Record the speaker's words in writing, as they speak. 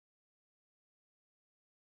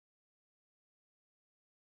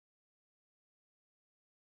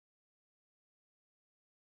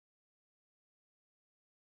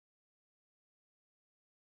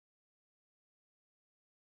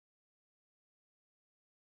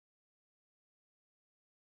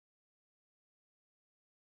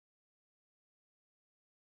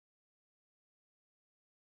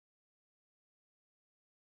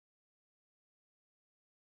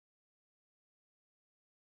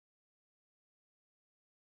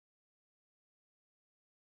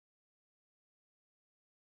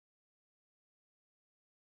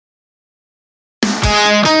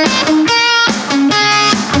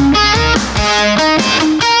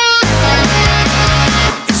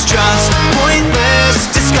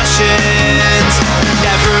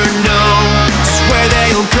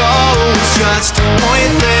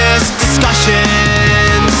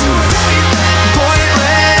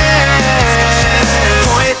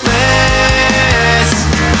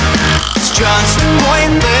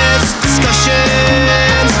Pointless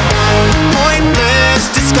discussions. Pointless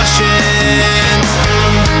discussions.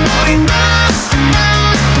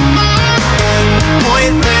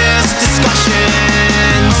 Pointless discussions.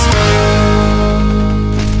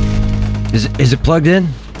 Is it plugged in?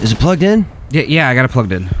 Is it plugged in? Yeah, I got it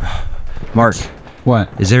plugged in. Mark, What?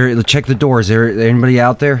 is there? Check the door. Is there anybody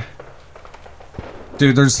out there?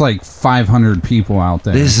 Dude, there's like 500 people out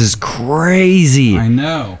there. This is crazy. I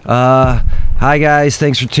know. Hi guys,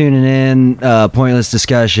 thanks for tuning in. Pointless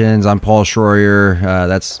Discussions. I'm Paul Schroyer.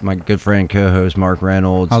 That's my good friend, co-host Mark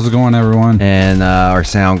Reynolds, How's it going, everyone? and our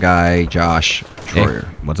sound guy Josh Schroyer.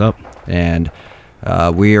 Hey, what's up? And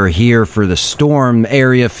we are here for the storm,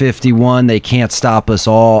 Area 51. They can't stop us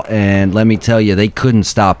all, and let me tell you, they couldn't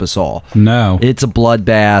stop us all. No. It's a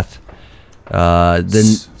bloodbath.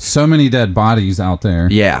 So many dead bodies out there.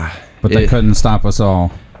 Yeah, But they couldn't stop us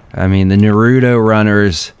all. I mean, the Naruto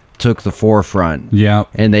runners took the forefront. Yep.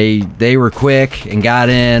 And they were quick and got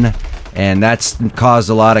in, and that's caused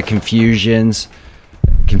a lot of confusions.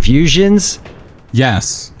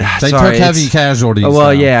 Yes. They Sorry, took heavy it's- casualties. Well, though.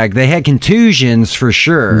 yeah, they had contusions for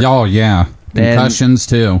sure. Oh, yeah. Concussions,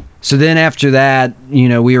 too. So then after that,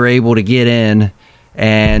 we were able to get in,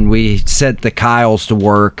 and we set the Kyles to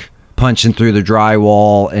work, punching through the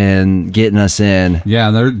drywall and getting us in.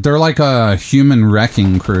 Yeah, they're like a human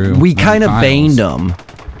wrecking crew. We kind of baned them.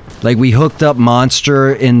 Like, we hooked up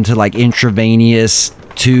Monster into, like, intravenous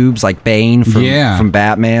tubes, like Bane from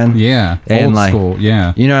Batman. Yeah, And, old like, school,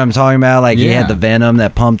 yeah. You know what I'm talking about? Like, he Yeah. had the venom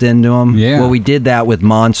that pumped into him. Yeah. Well, we did that with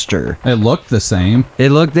Monster. It looked the same.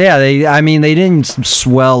 It looked, yeah, they didn't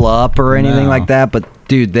swell up or anything No. like that, but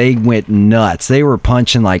dude, they went nuts. They were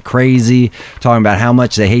punching like crazy, talking about how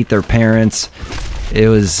much they hate their parents. It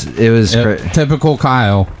was Typical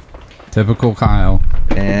Kyle.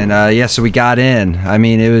 and so we got in. I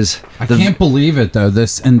mean, it was. I can't believe it, though.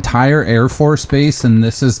 This entire Air Force base, and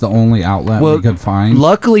this is the only outlet we could find.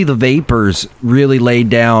 Luckily, the Vapors really laid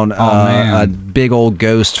down a big old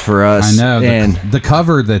ghost for us. I know. And The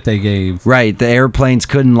cover that they gave. right, the airplanes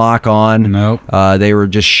couldn't lock on. Nope. They were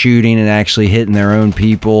just shooting and actually hitting their own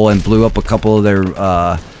people, and blew up a couple of their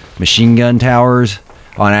machine gun towers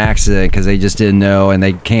on accident because they just didn't know, and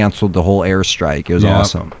they canceled the whole airstrike. It was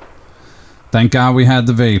awesome. Thank God we had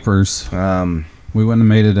the Vapors. We wouldn't have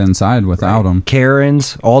made it inside without them.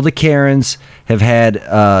 Karens, all the Karens have had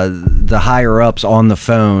the higher ups on the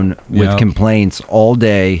phone with complaints all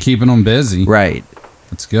day. Keeping them busy. Right.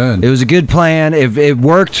 That's good. It was a good plan. It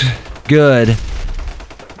worked good.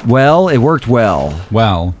 Well, it worked well.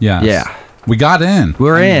 Well, yes. Yeah. We got in.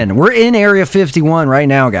 We're in Area 51 right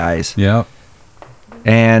now, guys. Yep.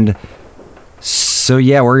 And so,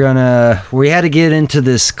 yeah, we had to get into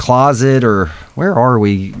this closet, or where are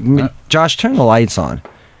we? Josh, turn the lights on.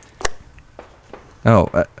 Oh,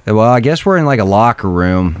 well, I guess we're in like a locker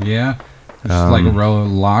room. Yeah. Just like a row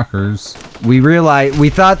of lockers. We realized, we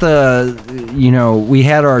thought we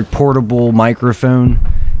had our portable microphone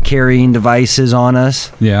carrying devices on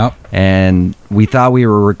us. Yep. And we thought we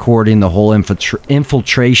were recording the whole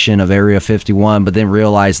infiltration of Area 51, but then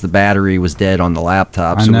realized the battery was dead on the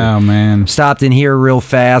laptop. I know, man. Stopped in here real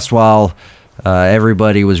fast while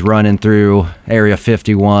everybody was running through Area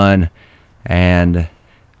 51, and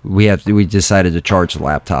we decided to charge the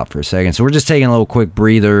laptop for a second. So we're just taking a little quick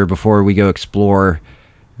breather before we go explore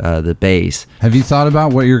the base. Have you thought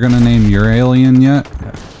about what you're going to name your alien yet?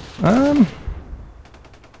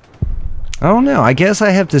 I don't know. I guess I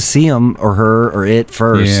have to see him or her or it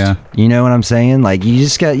first. Yeah. You know what I'm saying? Like, you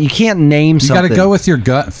can't name something. You got to go with your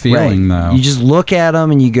gut feeling, though. You just look at them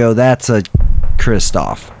and you go, that's a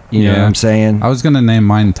Kristoff. You know what I'm saying? I was going to name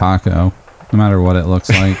mine Taco, no matter what it looks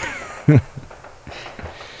like.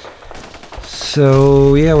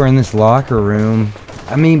 So, yeah, we're in this locker room.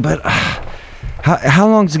 I mean, but how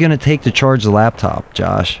long is it going to take to charge the laptop,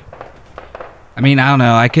 Josh? I mean, I don't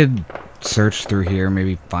know. I could search through here,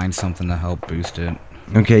 maybe find something to help boost it.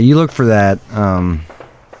 Okay, you look for that.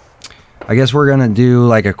 I guess we're going to do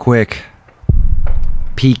like a quick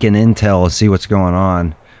peek in intel and see what's going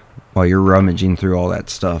on while you're rummaging through all that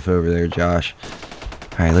stuff over there, Josh.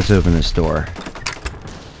 All right, let's open this door.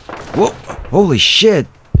 Whoa, holy shit.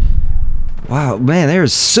 Wow, man,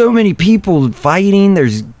 there's so many people fighting.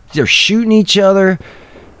 They're shooting each other.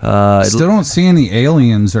 Still don't see any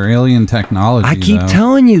aliens or alien technology. I keep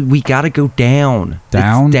telling you, we got to go down.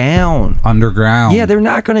 Down? It's down. Underground. Yeah, they're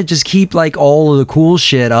not going to just keep like all of the cool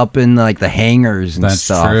shit up in like the hangars and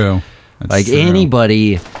stuff. That's true. That's true.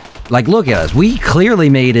 Anybody, like, look at us. We clearly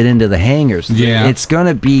made it into the hangars. Yeah. It's going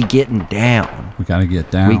to be getting down. We got to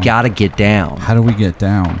get down. We got to get down. How do we get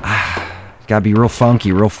down? gotta be real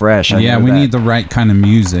funky, real fresh. Yeah, we need the right kind of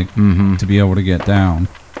music to be able to get down.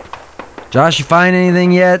 Josh, you find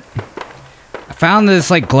anything yet? I found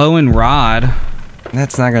this like glowing rod.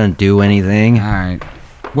 That's not gonna do anything. All right.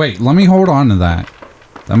 Wait, let me hold on to that.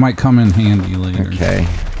 That might come in handy later. Okay.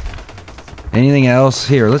 Anything else?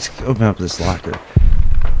 Here, let's open up this locker.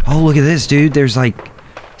 Oh, look at this, dude. There's like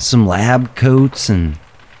some lab coats and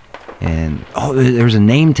oh, there's a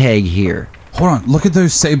name tag here. Hold on, look at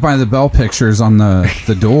those Saved by the Bell pictures on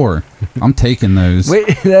the door. I'm taking those.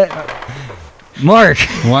 Wait, Mark.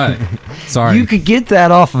 What? Sorry. You could get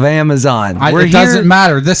that off of Amazon. It doesn't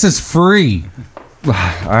matter. This is free. All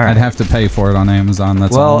right. I'd have to pay for it on Amazon.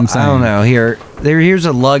 That's all I'm saying. I don't know. Here's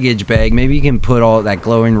a luggage bag. Maybe you can put all that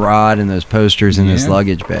glowing rod and those posters in this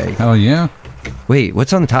luggage bag. Hell yeah. Wait,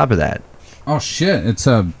 what's on top of that? Oh shit! It's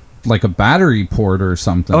like a battery port or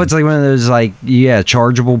something. Oh, it's like one of those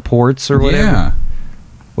chargeable ports or whatever. Yeah.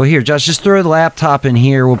 Well, here, Josh, just throw the laptop in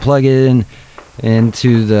here. We'll plug it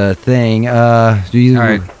into the thing. All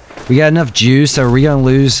right. We got enough juice. Are we gonna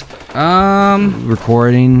lose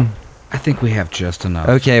recording? I think we have just enough.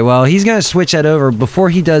 Okay, well, he's gonna switch that over. Before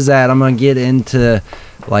he does that, I'm gonna get into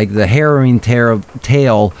like the harrowing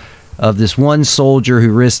tale of this one soldier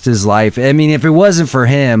who risked his life. I mean, if it wasn't for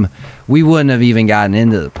him, we wouldn't have even gotten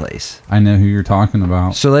into the place. I know who you're talking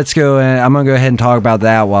about. So let's go. I'm gonna go ahead and talk about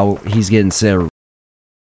that while he's getting set.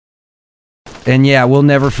 And yeah, we'll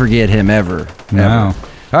never forget him ever. No.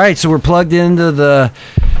 All right, so we're plugged into the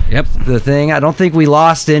thing. I don't think we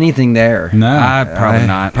lost anything there. No, probably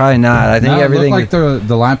not. Probably not. I think everything. It looked like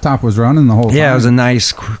the laptop was running the whole time. Yeah, it was a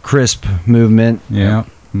nice, crisp movement. Yeah.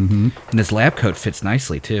 Mm-hmm. And this lab coat fits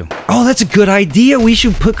nicely too. Oh, that's a good idea. We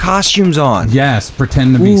should put costumes on. Yes,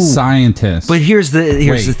 pretend to be scientists. But here's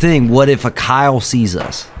the thing. What if a Kyle sees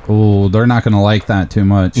us? Oh, they're not going to like that too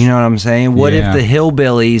much. You know what I'm saying? What if the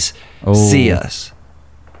hillbillies see us?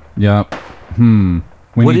 Yep.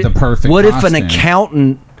 We need the perfect What costume. if an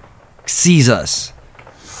accountant sees us?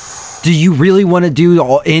 Do you really want to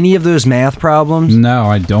do any of those math problems? No,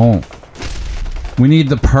 I don't. We need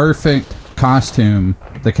the perfect costume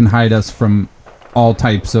that can hide us from all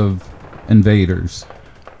types of invaders.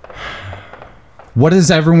 What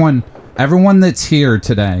is everyone that's here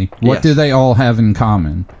today, what do they all have in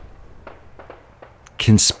common?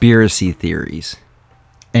 Conspiracy theories.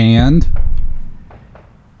 And?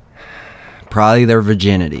 Probably their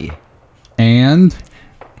virginity. And?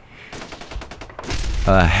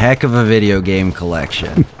 A heck of a video game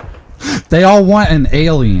collection. They all want an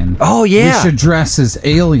alien. Oh, yeah. We should dress as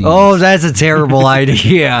aliens. Oh, that's a terrible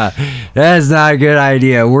idea. That's not a good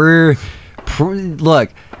idea. Look,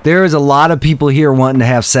 there is a lot of people here wanting to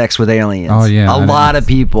have sex with aliens. Oh, yeah. A lot of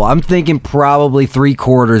people. I'm thinking probably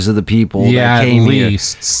 3/4 of the people that came here. At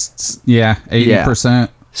least. Yeah, 80%.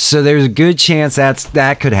 So there's a good chance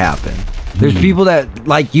that could happen. There's people that,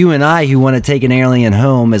 like you and I, who want to take an alien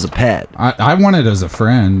home as a pet. I want it as a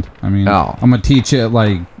friend. I mean, I'm going to teach it,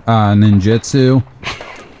 like, ninjutsu.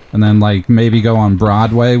 And then, like, maybe go on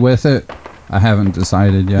Broadway with it. I haven't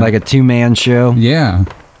decided yet. Like a 2-man show? Yeah.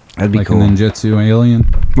 That'd be like cool. Like a ninjutsu alien.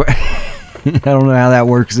 I don't know how that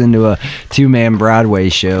works into a 2-man Broadway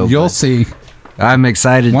show. You'll see. I'm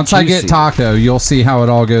excited. Once I get Taco, you'll see how it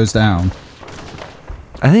all goes down.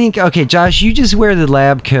 I think, okay, Josh, you just wear the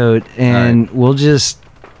lab coat and we'll just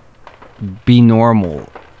be normal.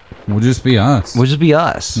 We'll just be us.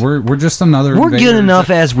 We're just another. We're good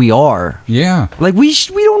enough as we are. Yeah. Like we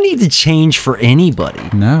don't need to change for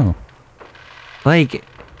anybody. No. Like,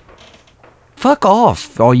 fuck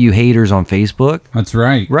off, all you haters on Facebook. That's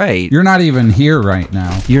right. Right. You're not even here right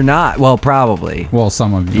now. You're not. Well, probably. Well,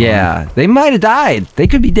 some of you. Yeah. They might have died. They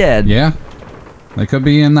could be dead. Yeah. They could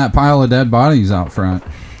be in that pile of dead bodies out front.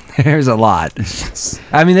 There's a lot.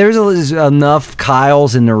 I mean, there's enough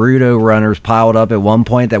Kyles and Naruto runners piled up at one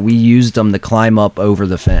point that we used them to climb up over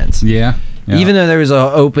the fence. Yeah. Even though there was an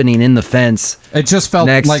opening in the fence. It just felt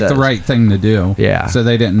like the right thing to do. Yeah. So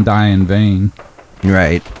they didn't die in vain.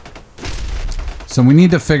 Right. So we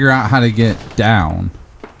need to figure out how to get down.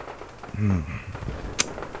 I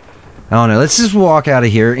don't know. Let's just walk out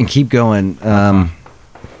of here and keep going. All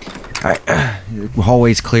right.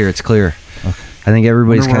 Hallway's clear. It's clear. Okay. I think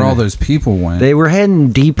everybody's where all those people went. They were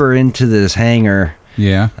heading deeper into this hangar.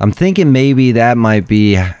 Yeah. I'm thinking maybe that might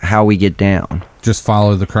be how we get down. Just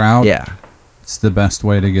follow the crowd? Yeah. It's the best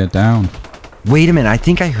way to get down. Wait a minute. I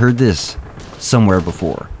think I heard this somewhere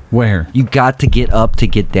before. Where? You got to get up to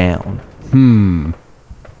get down.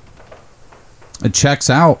 It checks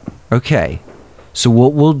out. Okay. So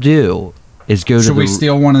what we'll do is go to Should we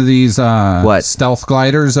steal one of these stealth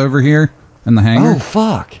gliders over here in the hangar? Oh,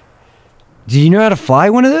 fuck. Do you know how to fly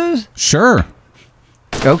one of those? Sure.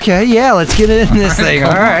 Okay, yeah, let's get in this thing.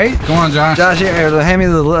 All right. Come on, Josh. Josh, here, hand me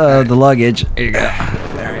the luggage. Here you go. All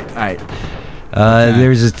right.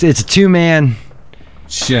 It's a 2-man.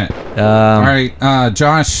 Shit. All right,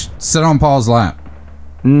 Josh, sit on Paul's lap.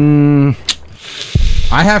 I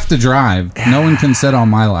have to drive. No one can sit on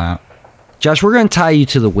my lap. Josh, we're gonna tie you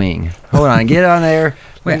to the wing. Hold on, get on there.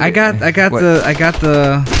 Wait, I got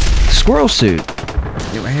the squirrel suit.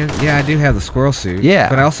 Yeah, I do have the squirrel suit. Yeah,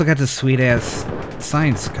 but I also got the sweet ass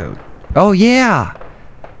science coat. Oh yeah.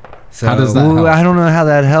 So, how does that help? I don't know how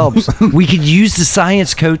that helps. We could use the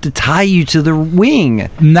science coat to tie you to the wing.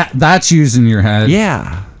 That's using your head.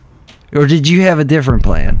 Yeah. Or did you have a different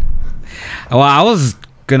plan? Well, I was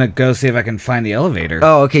gonna go see if I can find the elevator.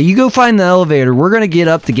 Oh, okay. You go find the elevator. We're gonna get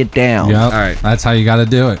up to get down. Yep. All right. That's how you got to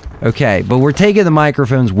do it. Okay, but we're taking the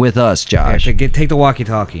microphones with us, Josh. Yeah, take the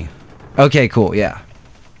walkie-talkie. Okay, cool. Yeah.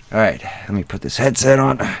 All right. Let me put this headset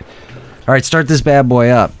on. All right, start this bad boy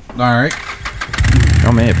up. All right.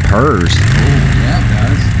 Oh man, it purrs. Yeah, it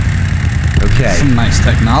does. Okay. Some nice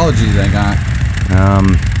technology they got.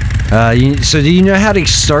 So do you know how to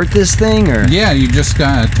start this thing, or? Yeah, you just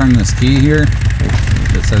gotta turn this key here.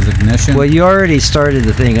 It says ignition. Well, you already started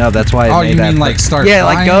the thing up. That's why. Oh, you mean like start? Yeah,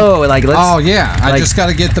 flying? like go, like let's. Oh yeah, I just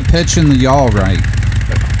gotta get the pitch and the yaw right.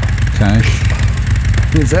 Okay.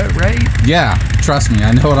 Is that right? Yeah, trust me,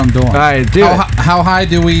 I know what I'm doing. All right, do it. How high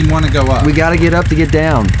do we want to go up? We gotta get up to get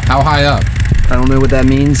down. How high up? I don't know what that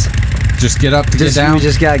means. Just get up to get down. We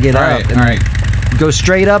just gotta get all up. Right, all right. Go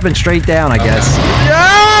straight up and straight down, I guess.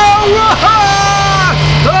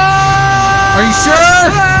 Are you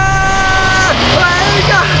sure?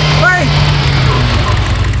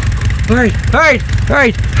 All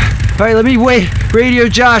right. Let me radio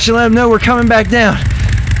Josh and let him know we're coming back down.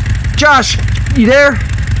 Josh, you there?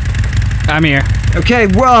 I'm here. Okay.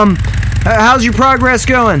 Well, how's your progress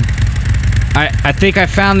going? I think I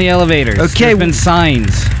found the elevators. Okay. There's been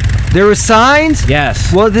signs. There were signs?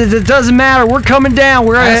 Yes. Well, it doesn't matter. We're coming down.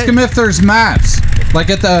 Ask him if there's maps, like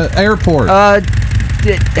at the airport.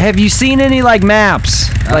 Have you seen any like maps,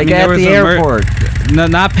 at the airport? No,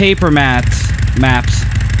 not paper maps,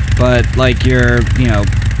 but like your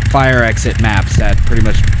fire exit maps that pretty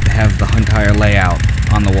much have the entire layout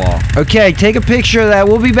on the wall. Okay, take a picture of that.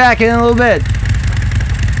 We'll be back in a little bit.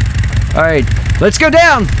 All right, let's go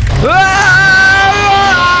down.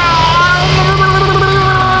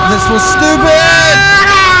 This was stupid!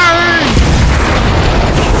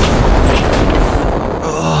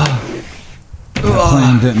 That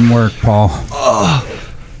plan didn't work, Paul.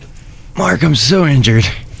 Mark, I'm so injured.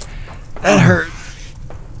 That hurt.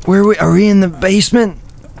 Are we in the basement?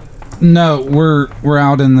 No, we're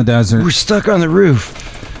out in the desert. We're stuck on the roof.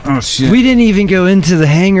 Oh shit. We didn't even go into the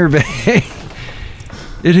hangar bay.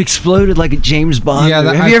 It exploded like a James Bond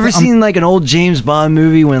movie. Have you ever seen like an old James Bond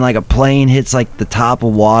movie when like a plane hits like the top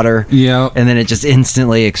of water? Yeah. And then it just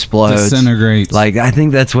instantly explodes. Disintegrates. Like, I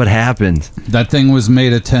think that's what happened. That thing was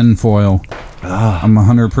made of tinfoil. I'm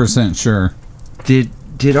 100% sure.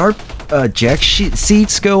 Did our eject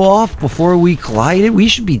seats go off before we collided? We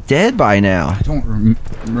should be dead by now. I don't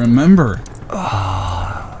remember.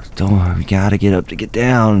 Don't worry, we gotta get up to get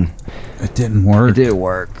down. It didn't work. It did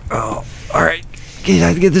work. Oh, all right. I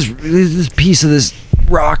have to get this piece of this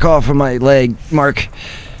rock off of my leg, Mark.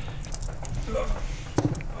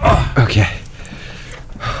 Okay.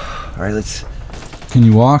 All right, let's. Can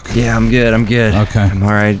you walk? Yeah, I'm good. Okay. I'm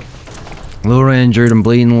all right. A little injured. I'm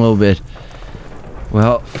bleeding a little bit.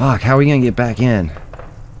 Well, fuck. How are we gonna get back in?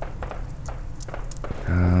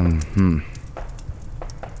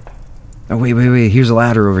 Oh, wait. Here's a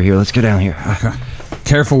ladder over here. Let's go down here. Okay.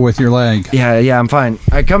 Careful with your leg. Yeah, I'm fine.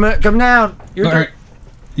 All right, come down. All right.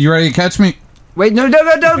 You ready to catch me? Wait, no, don't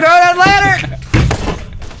go that ladder!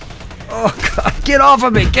 Oh, God, get off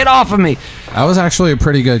of me! That was actually a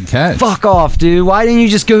pretty good catch. Fuck off, dude. Why didn't you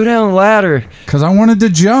just go down the ladder? Because I wanted to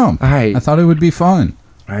jump. All right. I thought it would be fun.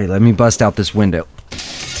 All right, let me bust out this window.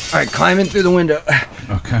 All right, climbing through the window.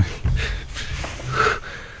 Okay.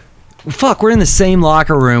 Fuck, we're in the same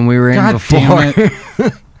locker room we were in God before. damn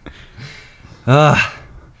it.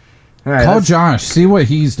 All right, Call Josh. See what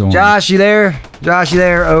he's doing. Josh, you there?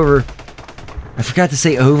 Over. I forgot to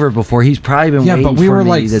say over before. He's probably been waiting for me to talk. Yeah, but we were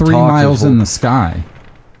like 3 miles in the sky.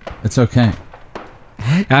 It's okay.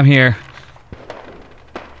 I'm here.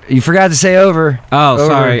 You forgot to say over. Oh,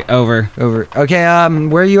 sorry. Over. Okay,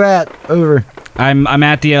 where are you at? Over. I'm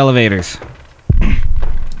at the elevators.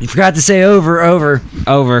 You forgot to say over. Over.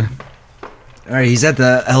 All right, he's at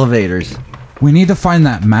the elevators. We need to find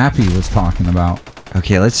that map he was talking about.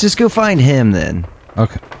 Okay, let's just go find him then.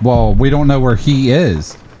 Okay. Well, we don't know where he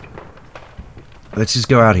is. Let's just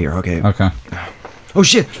go out here. Okay. Okay. Oh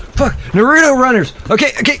shit! Fuck! Naruto runners!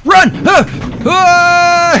 Okay, run!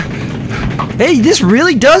 Hey, this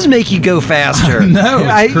really does make you go faster. No,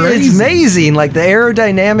 it's crazy. It's amazing, like the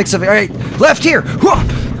aerodynamics of it. All right, left here. All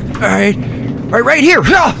right, right here. All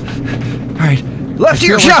right, left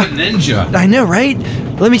here. Like a ninja. I know, right?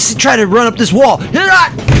 Let me try to run up this wall.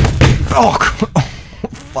 Oh,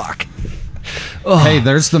 fuck. Oh. Hey,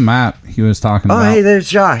 there's the map he was talking about. Oh, hey, there's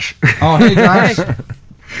Josh. Oh, hey, Josh.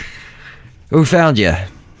 Who found you?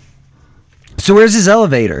 So where's his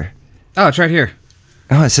elevator? Oh, it's right here.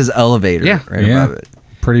 Oh, it says elevator. Yeah. Right above it.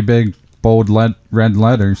 Pretty big, bold red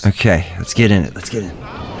letters. Okay, let's get in it.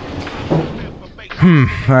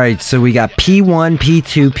 All right, so we got P1,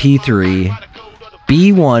 P2, P3,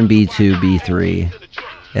 B1, B2, B3,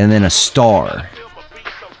 and then a star.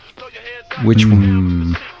 Which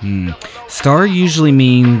one? Star usually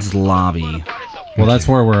means lobby. Well, that's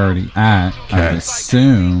where we're already at, I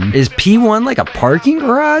assume. Is P1 like a parking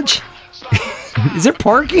garage? Is there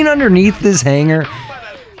parking underneath this hangar?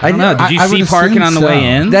 I don't know. Did you see parking on the way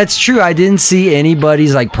in? That's true. I didn't see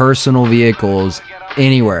anybody's like personal vehicles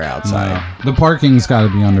anywhere outside. No. The parking's got to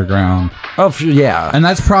be underground. Oh, yeah. And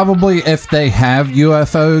that's probably, if they have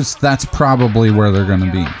UFOs, that's probably where they're going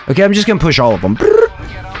to be. Okay, I'm just going to push all of them.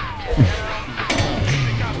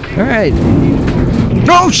 All right.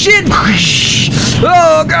 Oh, shit!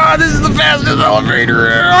 Oh, God, this is the fastest elevator.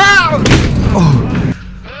 Oh.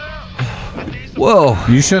 Whoa.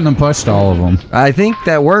 You shouldn't have pushed all of them. I think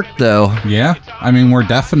that worked, though. Yeah? I mean, we're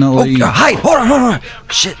definitely... Oh, hi! Hold on.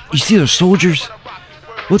 Shit, you see those soldiers?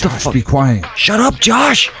 What the fuck? Be quiet. Shut up,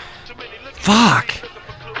 Josh! Fuck.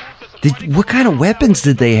 What kind of weapons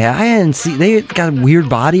did they have? I hadn't seen... They got weird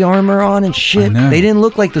body armor on and shit. I know. They didn't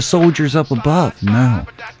look like the soldiers up above. No.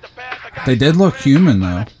 They did look human,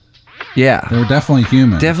 though. Yeah. They were definitely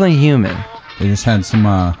human. Definitely human. They just had some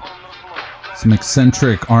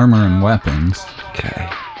eccentric armor and weapons. Okay.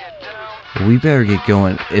 Well, we better get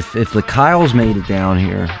going. If the Kyles made it down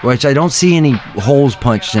here, which I don't see any holes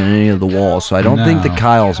punched in any of the walls, so I don't think the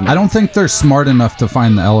Kyles made it. I don't think they're smart enough to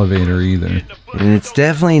find the elevator either. And it's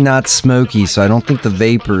definitely not smoky, so I don't think the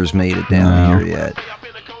Vapors made it down here yet.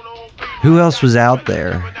 Who else was out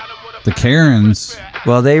there? The Karens.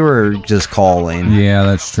 Well, they were just calling. Yeah,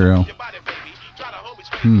 that's true.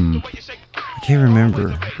 I can't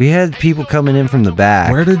remember. We had people coming in from the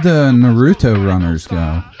back. Where did the Naruto runners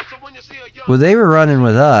go? Well, they were running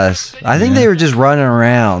with us. I think they were just running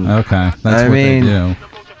around. Okay, that's what they do.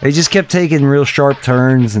 They just kept taking real sharp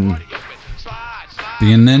turns and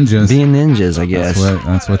being ninjas. I guess.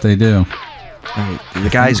 That's what they do. All right, the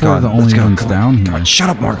guy's gone. We're the only ones down here. Come on, shut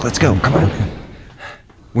up, Mark. Let's go. Come on. Okay.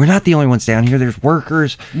 We're not the only ones down here. There's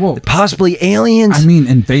workers, possibly aliens. I mean,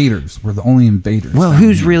 invaders. We're the only invaders. Well,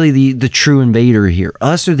 who's really the true invader here?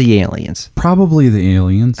 Us or the aliens? Probably the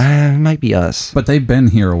aliens. It might be us. But they've been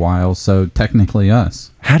here a while, so technically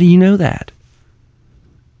us. How do you know that?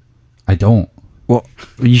 I don't. Well,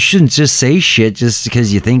 you shouldn't just say shit just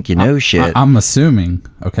because you think you know shit. I'm assuming,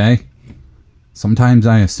 okay? Sometimes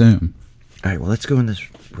I assume. All right, well, let's go in this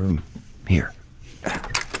room. Here.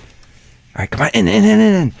 All right, come on,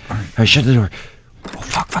 in. All right, shut the door. Oh,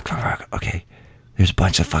 fuck. Okay, there's a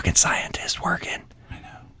bunch of fucking scientists working. I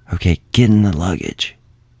know. Okay, get in the luggage.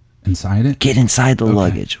 Inside it? Get inside the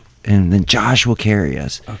luggage, and then Josh will carry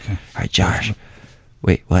us. Okay. All right, Josh.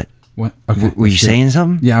 Wait, what? What? Okay. Were you saying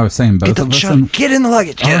something? Yeah, I was saying both of us. Get in the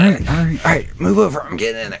luggage. All right. Move over. I'm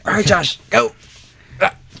getting in there. All right, Josh, go.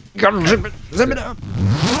 Gotta zip it up.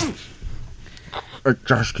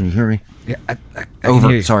 Josh, can you hear me? Yeah, I over. can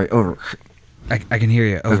hear you. Sorry, over. I can hear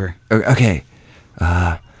you. Over. Okay.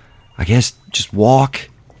 I guess just walk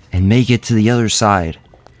and make it to the other side.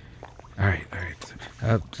 All right.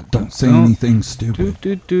 Don't say anything stupid.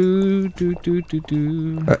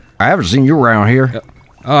 I haven't seen you around here.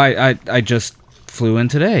 Oh, I just flew in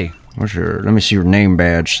today. What's your? Let me see your name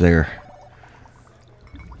badge there.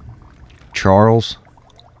 Charles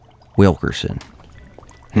Wilkerson.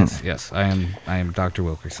 Yes, I am Dr.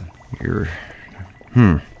 Wilkerson. You're.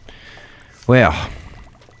 Well.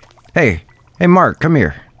 Hey, Mark, come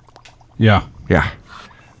here. Yeah.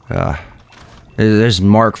 There's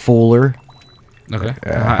Mark Fuller. Okay.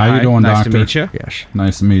 How you doing, nice Doctor? to meet you. Yes.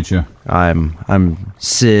 Nice to meet you. I'm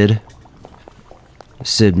Sid.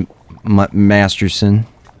 Sid Masterson.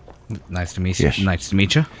 Nice to meet you. Yes. Nice to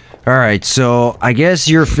meet you. All right, so I guess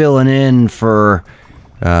you're filling in for.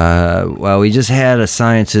 Well, we just had a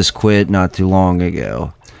scientist quit not too long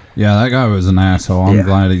ago. Yeah, that guy was an asshole. I'm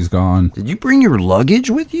glad he's gone. Did you bring your luggage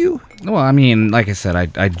with you? Well, I mean, like I said,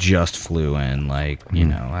 I just flew in. Like, you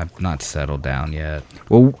know, I've not settled down yet.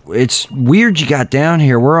 Well, it's weird you got down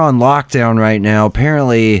here. We're on lockdown right now.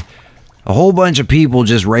 Apparently, a whole bunch of people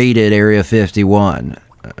just raided Area 51.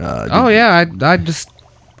 Oh yeah, I just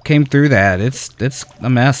came through that. It's a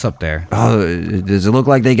mess up there. Oh, does it look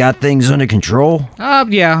like they got things under control?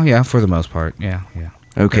 Yeah, for the most part. Yeah.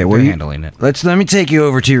 Okay, They're handling it. Let me take you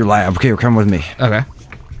over to your lab. Okay, come with me. Okay.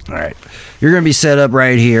 All right. You're going to be set up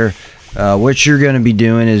right here. What you're going to be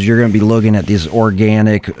doing is you're going to be looking at this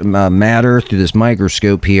organic matter through this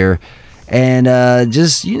microscope here. And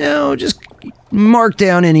just mark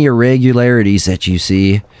down any irregularities that you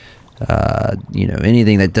see.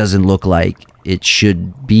 Anything that doesn't look like it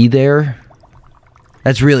should be there.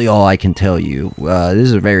 That's really all I can tell you. This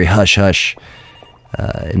is a very hush-hush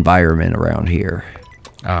environment around here.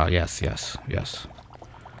 Oh, yes.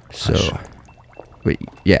 So,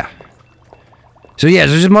 yeah. So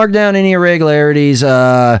just mark down any irregularities.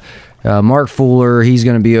 Mark Fuller, he's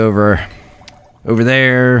going to be over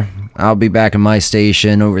there. I'll be back in my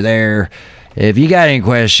station over there. If you got any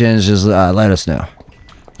questions, just let us know.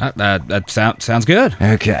 That sounds good.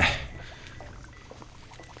 Okay.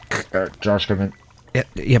 Josh, come in.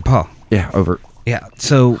 Yeah, Paul. Yeah, over. Yeah,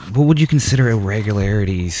 so what would you consider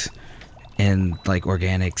irregularities in, like,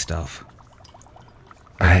 organic stuff?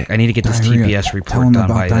 I need to get this TPS report done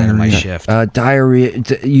by the end of my shift. Diarrhea.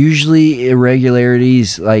 Usually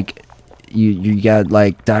irregularities, like, you got,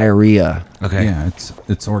 like, diarrhea. Okay. Yeah,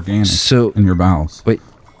 it's organic So, in your bowels. Wait,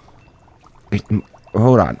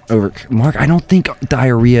 hold on. Over. Mark, I don't think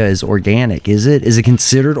diarrhea is organic, is it? Is it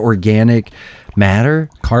considered organic matter?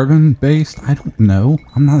 Carbon-based? I don't know.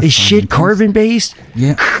 I'm not. Is shit carbon-based?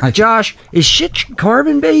 Yeah. Josh, is shit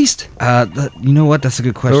carbon-based? You know what? That's a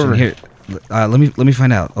good question. Over. Here, let me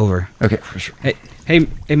find out. Over. Okay, for sure. Hey,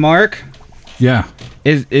 Mark. Yeah.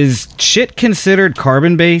 Is shit considered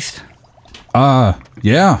carbon-based?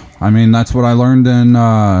 Yeah. I mean, that's what I learned in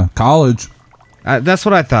college. That's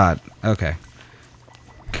what I thought. Okay.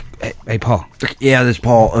 Hey, Paul. Yeah, this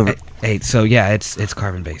Paul. Over. Hey, so yeah, it's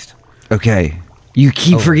carbon-based. Okay. You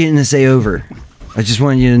keep forgetting to say over. I just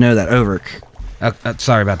wanted you to know that. Over.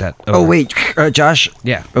 Sorry about that. Over. Oh, wait. Josh.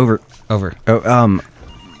 Yeah. Over. Oh,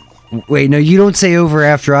 wait, no, you don't say over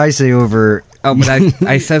after I say over. Oh, but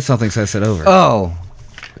I said something, so I said over. Oh.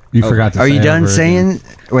 You forgot to say Are you done over saying? again.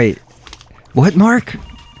 Wait. What, Mark?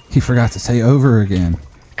 He forgot to say over again.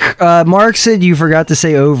 Mark said you forgot to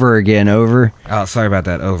say over again. Over. Oh, sorry about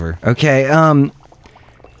that. Over. Okay,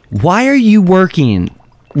 why are you working?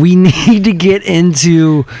 We need to get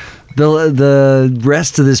into the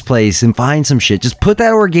rest of this place and find some shit. Just put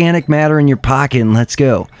that organic matter in your pocket and let's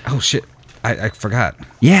go. Oh shit, I forgot.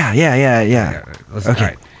 Yeah.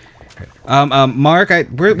 Okay. All right. Mark,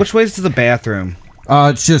 which way is to the bathroom?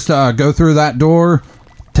 It's just go through that door,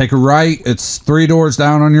 take a right. It's 3 doors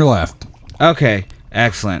down on your left. Okay.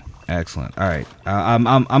 Excellent. All right.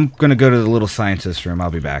 I'm gonna go to the little scientist room. I'll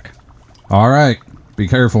be back. All right. Be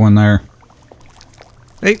careful in there.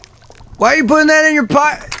 Hey, why are you putting that in your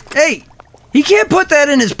pocket? Hey, he can't put that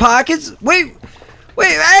in his pockets. Wait.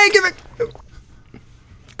 Hey, give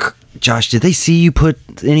it. Josh, did they see you put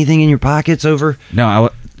anything in your pockets? Over?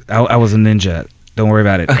 No, I was a ninja. Don't worry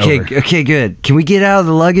about it. Okay, good. Can we get out of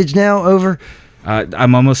the luggage now? Over?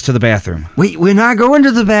 I'm almost to the bathroom. Wait, we're not going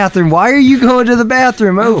to the bathroom. Why are you going to the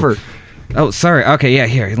bathroom? Over. Oh, sorry. Okay, yeah,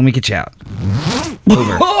 here. Let me get you out.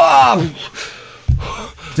 Over.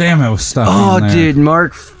 Damn, it was stuck in there. Dude,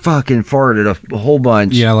 Mark fucking farted a whole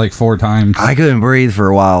bunch. Yeah, like 4 times. I couldn't breathe for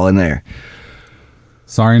a while in there.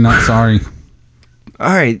 Sorry, not sorry. All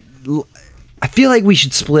right. I feel like we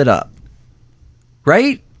should split up.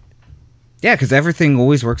 Right? Yeah, because everything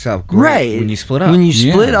always works out great when you split up. When you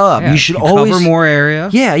split up, you should always cover more area.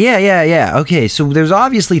 Yeah. Okay, so there's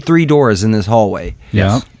obviously 3 doors in this hallway.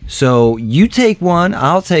 Yeah. So you take one,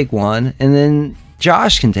 I'll take one, and then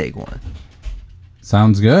Josh can take one.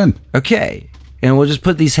 Sounds good. Okay. And we'll just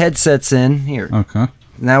put these headsets in here. Okay.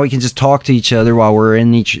 Now we can just talk to each other while we're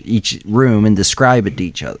in each room and describe it to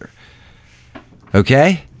each other.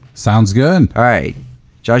 Okay? Sounds good. All right.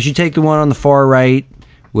 Josh, you take the one on the far right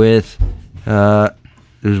with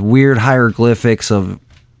there's weird hieroglyphics of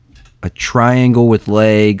a triangle with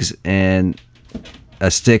legs and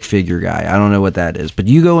a stick figure guy. I don't know what that is. But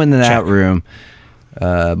you go into that room.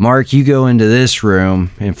 Mark, you go into this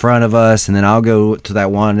room in front of us, and then I'll go to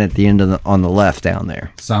that one at the end of on the left down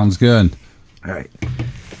there. Sounds good. All right.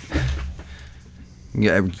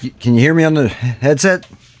 Yeah, can you hear me on the headset?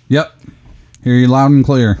 Yep. Hear you loud and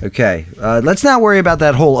clear. Okay. Let's not worry about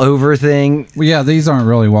that whole over thing. Well, yeah, these aren't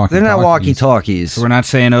really walkie-talkies. They're not walkie-talkies. So we're not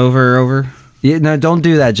saying over? Yeah, no, don't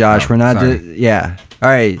do that, Josh. Oh, We're not. sorry. Yeah. All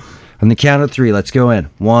right. On the count of 3, let's go in.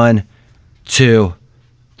 1, 2,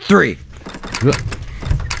 3.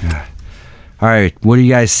 All right. What do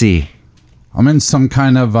you guys see? I'm in some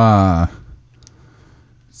kind of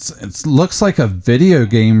it looks like a video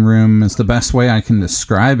game room is the best way I can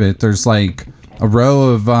describe it. There's like a row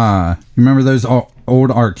of you remember those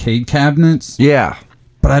old arcade cabinets? Yeah.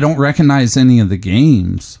 But I don't recognize any of the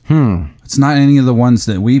games. It's not any of the ones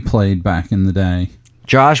that we played back in the day.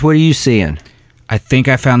 Josh, what are you seeing? I think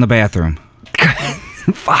I found the bathroom.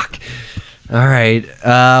 Fuck. All right.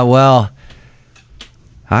 Well,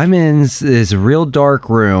 I'm in this real dark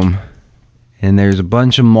room, and there's a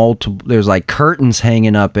bunch of there's like curtains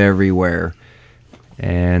hanging up everywhere,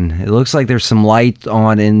 and it looks like there's some light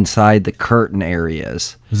on inside the curtain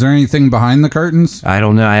areas. Is there anything behind the curtains? I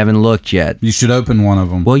don't know. I haven't looked yet. You should open one of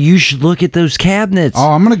them. Well, you should look at those cabinets.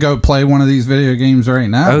 Oh, I'm going to go play one of these video games right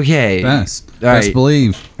now. Okay. Best right.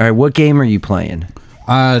 believe. All right. What game are you playing?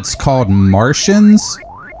 It's called Martians.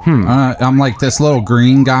 I'm like this little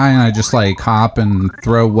green guy, and I just like hop and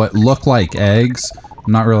throw what look like eggs.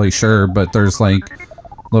 I'm not really sure, but there's like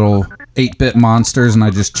little 8-bit monsters, and I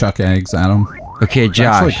just chuck eggs at them. Okay, It's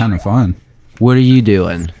actually Josh. kind of fun. What are you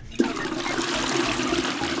doing?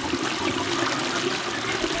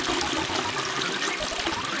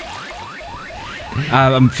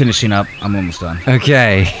 I'm finishing up. I'm almost done.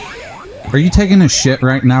 Okay. Are you taking a shit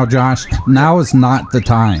right now, Josh? Now is not the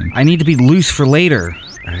time. I need to be loose for later.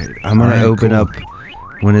 All right. I'm gonna Alright, open cool. up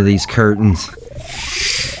one of these curtains.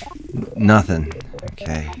 Nothing.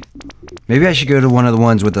 Okay. Maybe I should go to one of the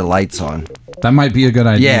ones with the lights on. That might be a good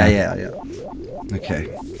idea. Yeah. Okay.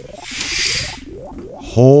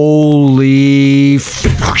 Holy.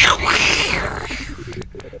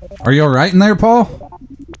 Are you all right in there, Paul?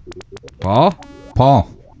 Paul? Paul.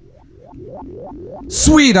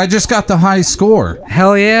 Sweet, I just got the high score.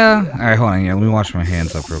 Hell yeah. All right, hold on. Yeah, let me wash my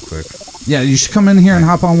hands up real quick. Yeah, you should come in here and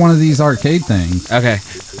hop on one of these arcade things. Okay.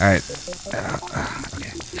 All right.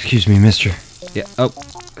 Excuse me, mister. Yeah. Oh.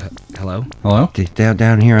 Hello? Hello?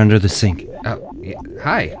 Down here under the sink. Oh, yeah.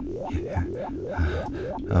 Hi.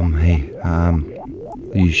 Hey,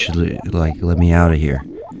 you should let me out of here.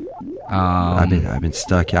 I've been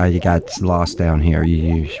stuck. I got lost down here.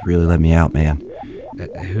 You should really let me out, man.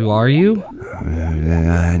 Who are you?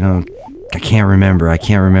 I can't remember. I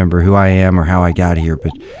can't remember who I am or how I got here,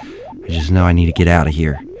 but I just know I need to get out of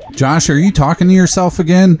here. Josh, are you talking to yourself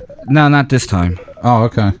again? No, not this time. Oh,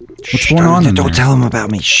 okay. What's going on in Don't there? tell him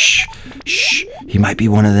about me. Shh. He might be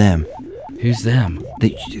one of them. Who's them?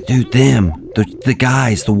 Them. The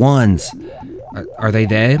guys, the ones. Are they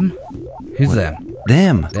them? Who's them?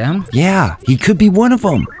 Them. Them? Yeah, he could be one of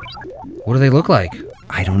them. What do they look like?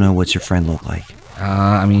 I don't know. What's your friend look like?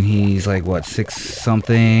 I mean, he's like, what,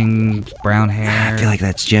 6-something, brown hair? I feel like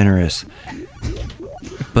that's generous.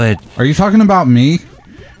 But Are you talking about me?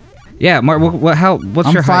 Yeah, Mark, what's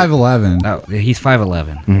I'm your height? 5'11". Oh, he's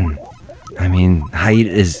 5'11". I mean, height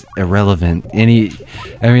is irrelevant.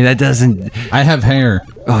 That doesn't. I have hair.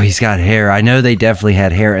 Oh, he's got hair. I know they definitely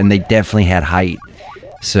had hair, and they definitely had height.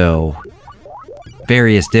 So,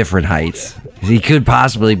 various different heights. He could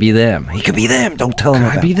possibly be them. He could be them. Don't tell him Could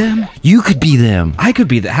I about be them? You could be them. I could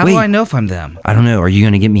be them. How do Wait. I know if I'm them? I don't know. Are you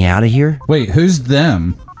going to get me out of here? Wait, who's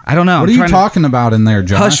them? I don't know. What I'm are you trying to- talking about in there,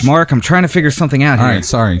 Josh? Hush, Mark. I'm trying to figure something out All here. right,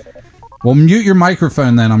 sorry. Well, mute your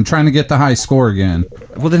microphone then. I'm trying to get the high score again.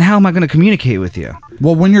 Well, then how am I going to communicate with you?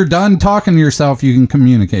 Well, when you're done talking to yourself, you can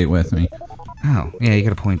communicate with me. Oh, yeah, you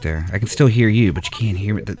got a point there. I can still hear you, but you can't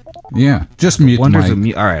hear me. Yeah, just mute the Wonders mic. of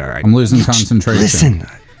me. All right. I'm losing concentration. Listen,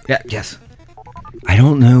 Yeah, yes. I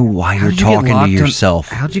don't know why you're How'd you get talking to locked yourself.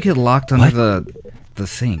 How'd you get locked under the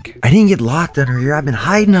sink? I didn't get locked under here. I've been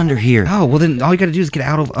hiding under here. Oh, well then all you got to do is get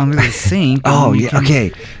out of under the sink. and Oh, you yeah. can-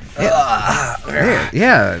 Okay.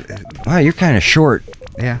 Yeah. Wow, you're kind of short.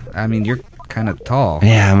 Yeah. I mean, you're kind of tall.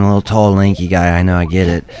 Yeah, I'm a little tall, lanky guy. I know. I get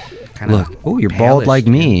it. Kinda Look. Oh, you're bald palish, like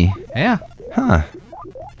me. Yeah. Huh.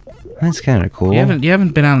 That's kind of cool. You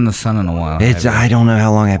haven't been out in the sun in a while. have you? I don't know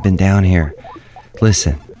how long I've been down here.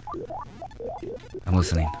 Listen, I'm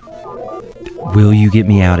listening. will you get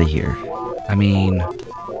me out of here? I mean,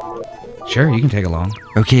 sure, you can take along.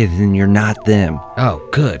 Okay, then you're not them. Oh,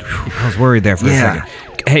 good. Whew, I was worried there for Yeah. a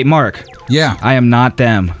second. Hey, Mark, Yeah, I am not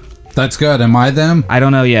them. that's good. Am I them? I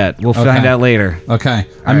don't know yet. We'll find Okay. out later. Okay.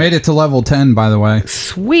 I made it to level 10, by the way.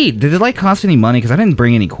 Sweet. Did it cost any money? Because I didn't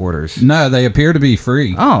bring any quarters. No, they appear to be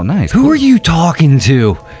free. Oh, nice. Who are you talking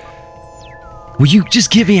to? Will you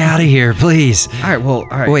just get me out of here, please? All right. Well.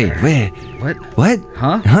 All right. Wait. What? What?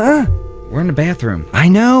 Huh? Huh? We're in the bathroom. I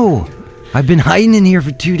know. I've been hiding in here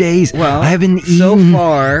for 2 days. Well, I haven't eaten so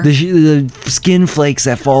far- the skin flakes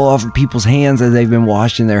that fall off of people's hands as they've been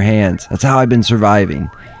washing their hands. That's how I've been surviving.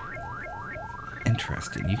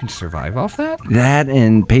 Interesting. You can survive off that? That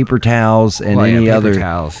and paper towels and any paper other.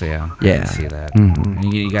 towels, yeah. I Yeah. can see that. Mhm.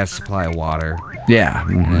 And you got a supply of water. Yeah.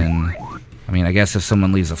 mhm. And, I mean, I guess if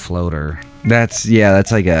someone leaves a floater. That's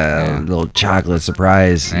like a little chocolate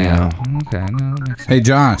surprise, you know. Okay, no, that makes sense. Hey,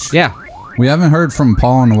 Josh. Yeah. We haven't heard from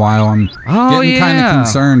Paul in a while. I'm getting kind of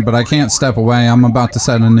concerned, but I can't step away. I'm about to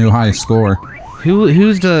set a new high score.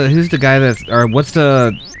 Who's the guy or what's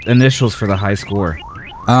the initials for the high score?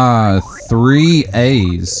 3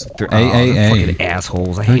 A's. AAA. Fucking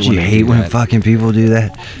assholes. I hate Don't you when they hate do when that. fucking people do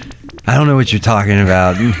that? I don't know what you're talking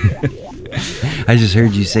about. I just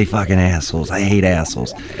heard you say fucking assholes. I hate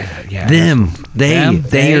assholes. Yeah, Them. They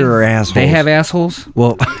are assholes. They have assholes?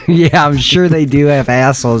 Well, yeah, I'm sure they do have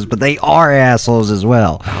assholes, but they are assholes as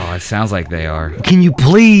well. Oh, it sounds like they are. Can you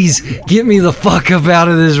please get me the fuck up out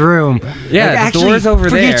of this room? Yeah, the door's over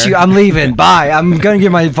forget there. you. I'm leaving. Bye. I'm gonna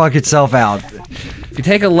get my fucking self out. If you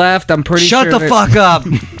take a left, I'm pretty Shut sure the fuck up.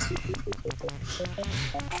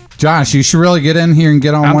 Josh, you should really get in here and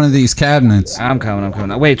get on one of these cabinets. I'm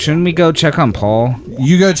coming. Wait, shouldn't we go check on Paul?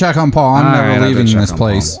 You go check on Paul. I'm All right, never I'll go leaving check this on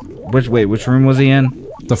place. Paul. Which room was he in?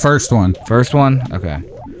 The first one. First one? Okay.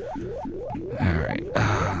 All right.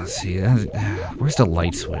 Let's see. Where's the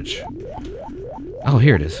light switch? Oh,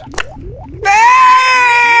 here it is.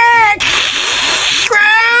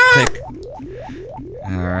 Click.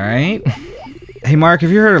 All right. Hey, Mark,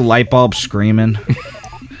 have you heard a light bulb screaming?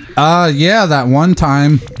 Yeah, that one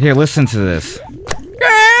time. Here, listen to this.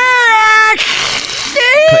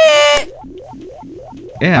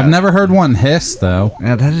 Yeah. I've never heard one hiss, though.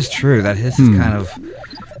 Yeah, that is true. That hiss is kind of...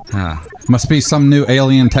 Must be some new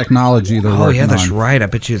alien technology they're working on. Oh, yeah, that's right. I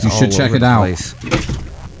bet you it's You all should check over it the out. place.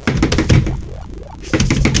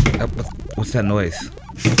 What's that noise?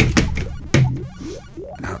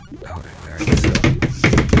 Oh, there it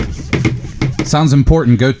is. Sounds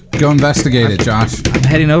important. Go investigate it, Josh. I'm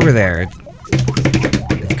heading over there.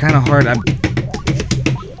 It's kind of hard.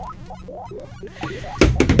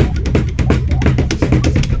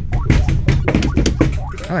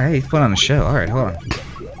 Oh, hey, he's put on a show. All right, hold on.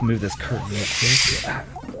 Move this curtain up here.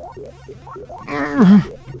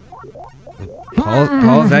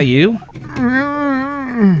 Paul, is that you?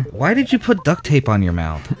 Why did you put duct tape on your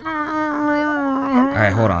mouth? All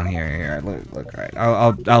right, hold on here. Look. All right,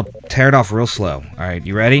 I'll tear it off real slow. All right,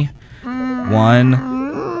 you ready?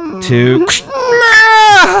 1, 2.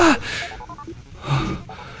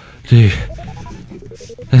 Dude,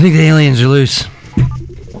 I think the aliens are loose.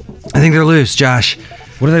 I think they're loose, Josh.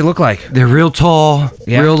 What do they look like? They're real tall,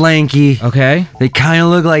 Yeah. real lanky. Okay. They kind of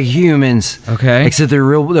look like humans. Okay. Except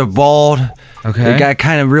they're bald. Okay. They got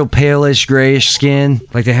kind of real palish, grayish skin.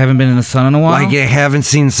 Like they haven't been in the sun in a while? Like they haven't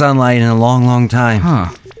seen sunlight in a long, long time. Huh.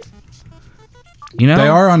 You know? They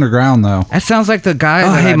are underground, though. That sounds like the guy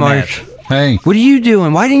Oh, that hey, I Mark. met. Hey, What are you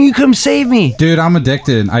doing? Why didn't you come save me? dude, I'm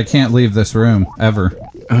addicted. I can't leave this room, ever.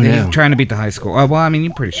 Oh, He's trying to beat the high school. Oh, well, I mean,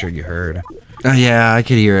 you're pretty sure you heard. Oh, yeah, I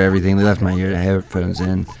could hear everything. They left my headphones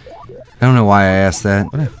in. I don't know why I asked that.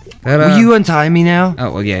 Will you untie me now?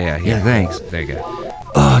 Oh, well, yeah. Yeah, thanks. There you go.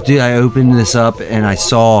 Oh, dude, I opened this up and I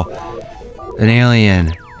saw an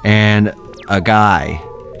alien and a guy.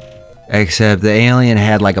 Except the alien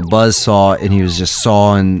had like a buzzsaw and he was just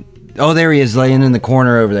sawing. Oh, there he is, laying in the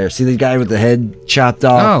corner over there. See the guy with the head chopped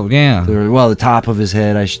off? Oh, yeah. Well, the top of his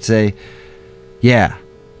head, I should say. Yeah.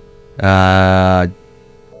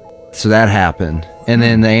 So that happened. And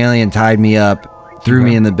then the alien tied me up, threw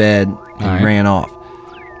me in the bed, and Alright. ran off.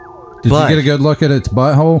 Did But- you get a good look at its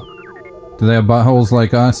butthole? Do they have buttholes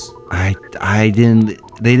like us? I didn't.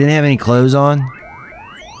 They didn't have any clothes on.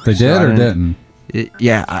 They did I or didn't-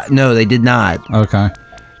 didn't? No, they did not. Okay.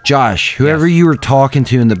 Josh, whoever Yes. you were talking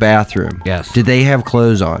to in the bathroom, Yes. did they have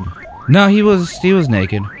clothes on? No, he was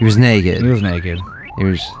naked. He was naked. He was naked.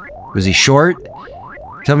 Was he short?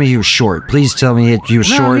 Tell me he was short. Please tell me he was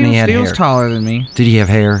short and he had he hair. was taller than me. Did he have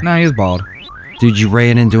hair? No, he was bald. Dude, you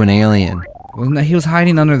ran into an alien. Well, no, he was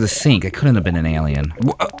hiding under the sink. It couldn't have been an alien.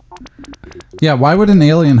 Yeah, why would an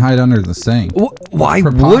alien hide under the sink? Why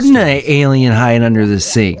Preposterous. wouldn't an alien hide under the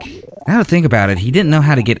sink? Now to think about it, he didn't know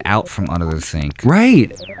how to get out from under the sink.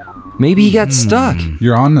 Right. Maybe he got stuck.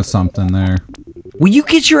 You're on to something there. Will you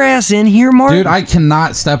get your ass in here, Mark? Dude, I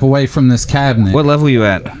cannot step away from this cabinet. What level you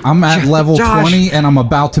at? I'm at level Josh. 20 and I'm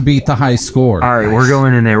about to beat the high score. All right, we're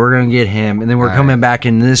going in there. We're going to get him, and then we're All coming back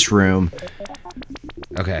in this room.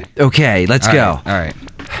 Okay. Okay, let's go. All right.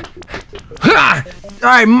 All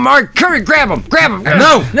right, Mark, come here, grab him.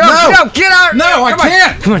 No, get out. No, I Come on.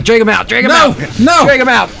 can't. Come on, drag him out. No, Drag him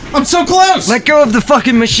out. I'm so close. Let go of the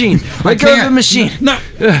fucking machine. Let go of the can't. machine. No. All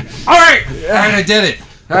right, I did it.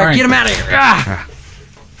 All right, get him out of here. Ah.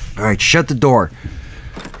 All right, shut the door.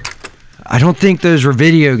 I don't think those were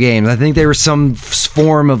video games. I think they were some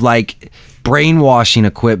form of like brainwashing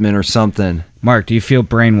equipment or something. Mark, do you feel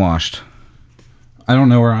brainwashed? I don't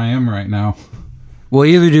know where I am right now. Well,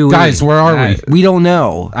 either do we. Guys, where are we? We don't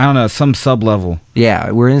know. I don't know, some sub-level.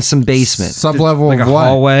 Yeah, we're in some basement. Sub-level Like a of what?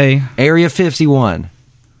 hallway. Area 51.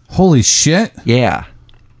 Holy shit. Yeah.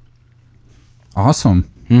 Awesome.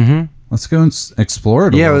 Mm-hmm. Let's go and explore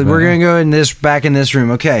it a Yeah, little we're bit. going to go back in this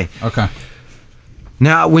room. Okay. Okay.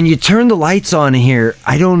 Now, when you turn the lights on here,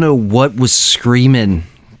 I don't know what was screaming,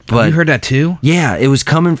 but You heard that too? yeah, it was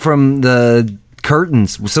coming from the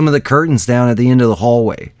curtains, some of the curtains down at the end of the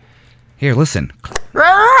hallway. Here, listen.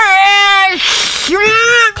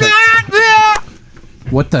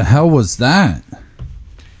 What the hell was that?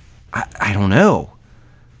 I don't know.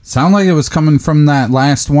 Sound like it was coming from that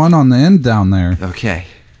last one on the end down there. Okay.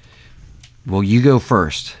 Well, you go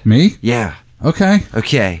first. Me? Yeah. Okay.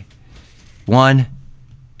 Okay. 1,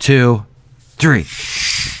 2, 3.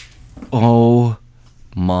 Oh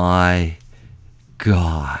my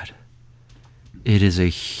God. It is a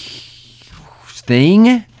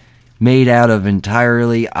thing made out of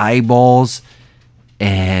entirely eyeballs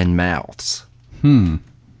and mouths.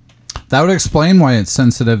 That would explain why it's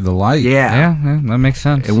sensitive to light. Yeah. Yeah, that makes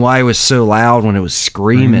sense. And why it was so loud when it was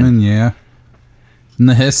screaming. Yeah. And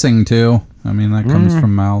the hissing too. I mean, that comes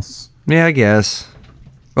from mouths. Yeah, I guess.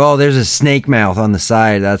 Oh, there's a snake mouth on the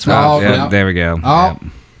side. That's why. Oh, Yeah, yeah. there we go. Oh,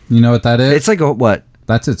 you know what that is? It's like a what?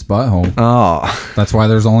 That's its butthole. Oh, That's why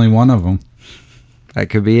there's only one of them. that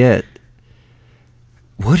could be it.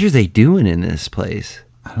 What are they doing in this place?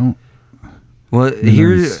 I don't. Well,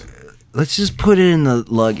 here's. Let's just put it in the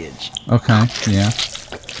luggage. Okay. Yeah.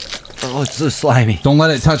 Oh, it's so slimy. Don't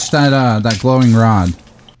let it touch that glowing rod.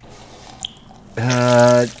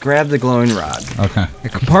 Grab the glowing rod. Okay.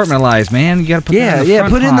 You're compartmentalized, man. You gotta put that in the front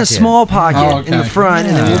Put it in the pocket. small pocket Oh, in the okay. front,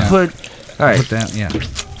 and then Yeah. we'll put. All right, Put that, yeah.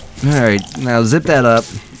 all right. Now zip that up.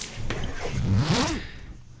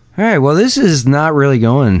 All right. Well, this is not really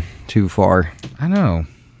going too far. I know.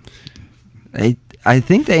 I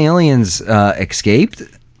think the aliens escaped.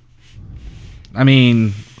 I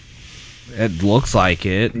mean, it looks like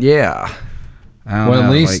it. Yeah. I don't Well, know,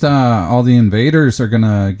 at least like- all the invaders are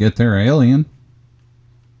gonna get their alien.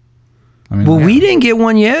 I mean, Well, we didn't get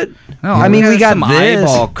one yet. No, I mean, we got some this.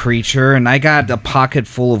 eyeball creature, and I got a pocket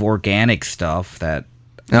full of organic stuff that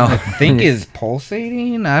Oh. I think is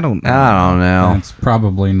pulsating. I don't know. I don't know. That's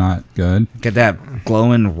probably not good. Get that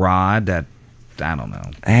glowing rod that I don't know.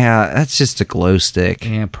 Yeah, that's just a glow stick.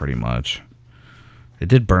 Yeah, pretty much. It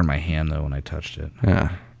did burn my hand though when I touched it. Yeah.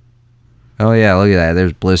 Oh yeah, look at that.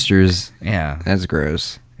 There's blisters. Yeah, That's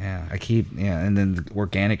gross. yeah. And then the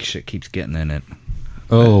organic shit keeps getting in it.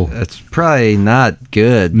 Oh, That's probably not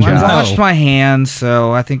good. I Josh. washed my hands,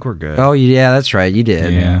 so I think we're good. Oh yeah, that's right. You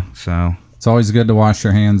did. yeah. So. It's always good to wash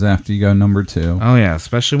your hands after you go number 2. Oh yeah,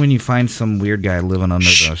 especially when you find some weird guy living under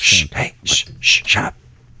the Shh. sink. Hey, shut up.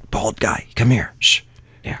 Bald guy, come here. Shh.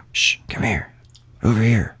 Yeah. Shh. Come here. Over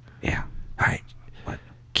here. Yeah. All right. What?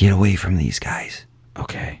 Get away from these guys.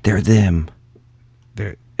 Okay. They're them.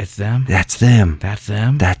 It's them. That's them. That's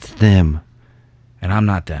them. That's them. And I'm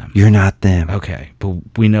not them. You're not them. Okay, but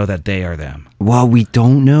we know that they are them. Well, we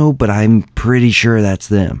don't know, but I'm pretty sure that's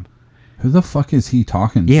them. Who the fuck is he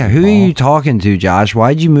talking to? Yeah, who are Paul? you talking to, Josh?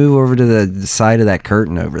 Why'd you move over to the side of that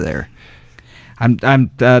curtain over there? I'm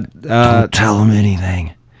Don't tell them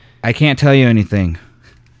anything. I can't tell you anything.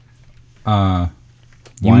 You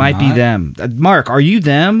Why might be not? them. Mark, are you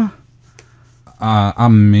them?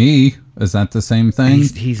 I'm me. Is that the same thing?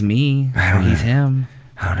 He's me. I don't Or he's know. him.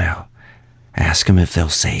 I don't know. Ask them if they'll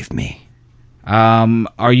save me.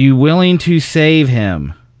 Are you willing to save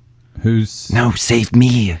him? Who's No, save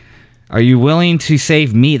me. Are you willing to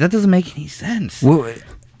save me? That doesn't make any sense. What?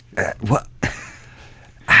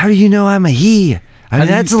 How do you know I'm a he? I mean,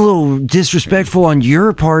 do that's a little disrespectful on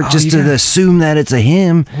your part, just you to gotta- assume that it's a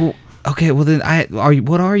him. Well, okay, well then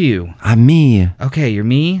what are you? I'm me. Okay, you're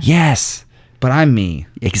me, Yes, but I'm me.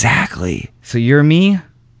 exactly. So you're me?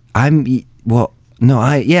 I'm me.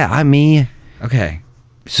 Okay.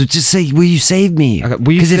 So just say, will you save me? Okay,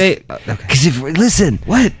 will you say okay. Because if listen,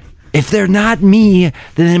 What? if they're not me,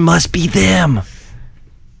 then it must be them,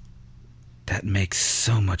 That makes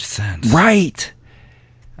so much sense. right?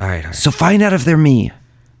 All right. So find out if they're me.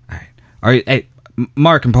 All right. Are you, hey,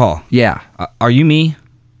 Mark and Paul? Yeah. Are you me?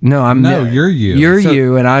 No, I'm No, you're you. You're So-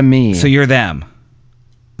 you, and I'm me. So you're them.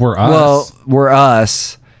 We're us. Well, we're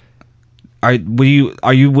us. Are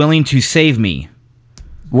you willing to save me?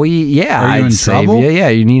 Well, yeah, Are you I'd in save trouble? you. Yeah,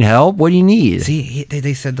 you need help? What do you need? See,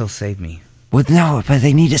 they said they'll save me. Well, no, but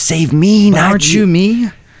they need to save me, But not aren't you me?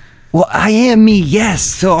 Well, I am me, yes.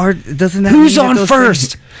 So doesn't that Who's mean that on they'll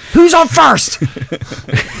first? save me? Who's on first?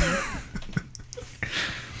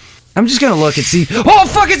 I'm just gonna look and see. Oh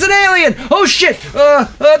fuck! It's an alien! Oh shit! Throw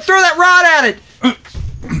that rod at it!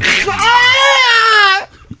 Ah!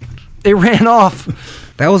 It ran off.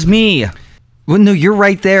 That was me. Well, no, you're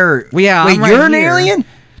right there. Well, yeah, wait, I'm right you're an here. alien?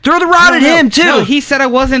 Throw the rod at No, him too. No, he said I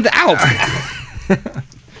wasn't out.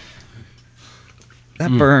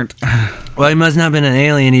 That burnt. Well, he must not have been an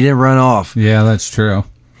alien. He didn't run off. Yeah, that's true.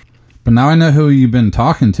 But now I know who you've been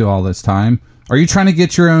talking to all this time. Are you trying to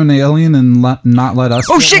get your own alien and not let us?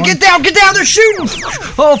 Oh shit! Get down! Get down! They're shooting!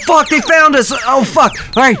 Oh fuck! They found us! Oh fuck!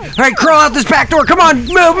 All right, crawl out this back door! Come on!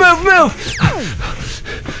 Move!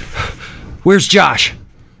 Where's Josh?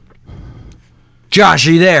 Josh,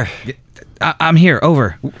 are you there? I'm here.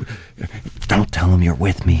 Over. Don't tell him you're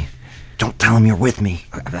with me. Don't tell him you're with me.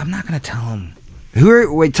 I'm not gonna tell him.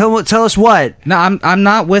 Wait, tell us what? No, I'm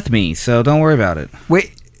not with me, so don't worry about it.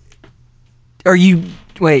 Wait. Are you?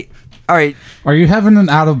 Wait. All right. Are you having an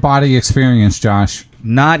out of body experience, Josh?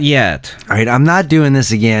 Not yet. All right. I'm not doing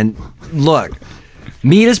this again. Look,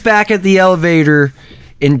 meet us back at the elevator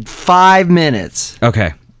in 5 minutes.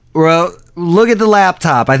 Okay. Well, look at the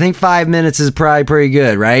laptop. I think 5 minutes is probably pretty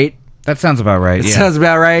good, right? That sounds about right. It Yeah. sounds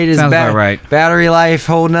about right. Is Sounds about right. Battery life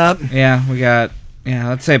holding up? Yeah, we got. Yeah,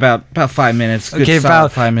 let's say about 5 minutes. Good Okay,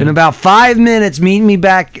 solid 5 minutes. in about 5 minutes, meet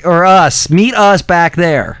us back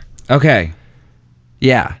there. Okay.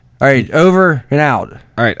 Yeah. All right, over and out.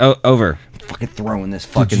 All right. Over. Fucking throwing this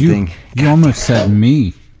Did fucking you, thing. You almost said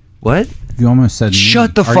me. What? You almost said me.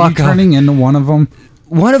 Shut the Are fuck you up. turning into one of them?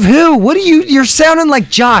 One of who? What are you? You're sounding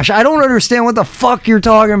like Josh. I don't understand what the fuck you're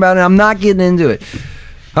talking about, and I'm not getting into it.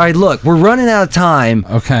 All right, look, we're running out of time.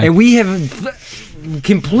 Okay. And we have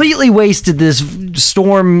completely wasted this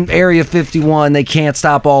storm Area 51. They can't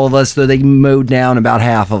stop all of us, though they mowed down about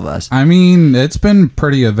half of us. I mean, it's been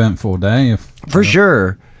pretty eventful day. For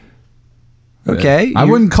sure. Okay. I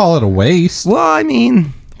wouldn't call it a waste. Well, I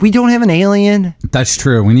mean, we don't have an alien. That's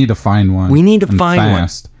true. We need to find one. We need to and find one.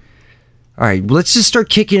 fast. All right, let's just start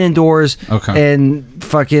kicking in doors Okay. and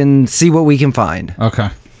fucking see what we can find. Okay.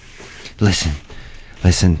 Listen.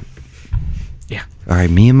 Yeah. All right,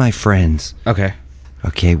 me and my friends. Okay.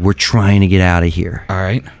 Okay, we're trying to get out of here. All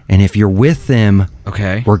right. And if you're with them,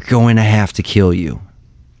 Okay. we're going to have to kill you.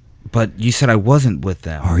 But you said I wasn't with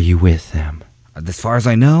them. Are you with them? As far as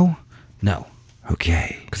I know, no.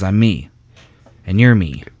 Okay. Because I'm me. And you're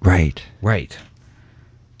me. Right. Right.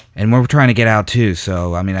 And we're trying to get out too,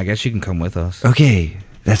 so, I mean, I guess you can come with us. Okay,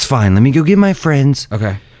 that's fine. Let me go get my friends,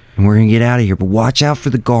 Okay. and we're going to get out of here. But watch out for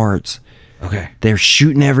the guards. Okay. They're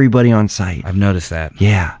shooting everybody on sight. I've noticed that.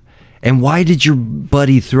 Yeah. And why did your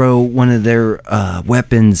buddy throw one of their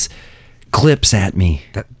weapons clips at me?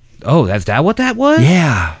 Is that what that was?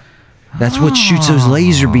 Yeah. That's what shoots those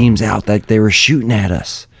laser beams out that they were shooting at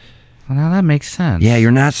us. Well, now that makes sense. Yeah,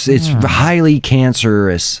 you're not. It's highly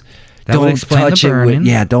cancerous. That would explain the touch it burning. with.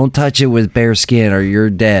 Yeah, don't touch it with bare skin, or you're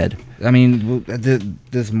dead. I mean,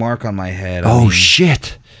 this mark on my head. Oh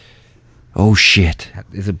shit! Oh shit!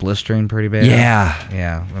 Is it blistering pretty bad?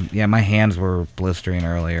 Yeah, Yeah. My hands were blistering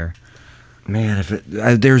earlier. man. If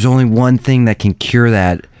there's only one thing that can cure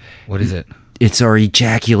that, What is it? it's our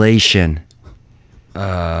ejaculation.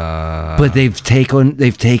 But they've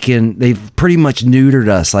pretty much neutered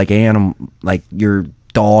us like your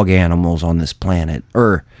dog animals on this planet.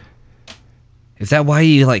 Is that why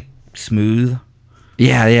you like smooth?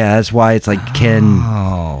 Yeah, that's why it's like Ken,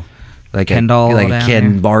 Oh, like Ken doll like a down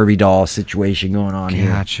Ken there? Barbie doll situation going on here.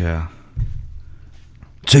 gotcha.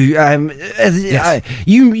 So you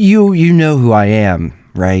know who I am,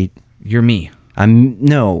 right? You're me.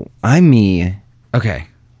 I'm me, Okay.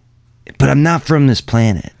 but I'm not from this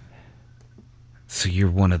planet. So you're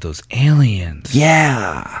one of those aliens.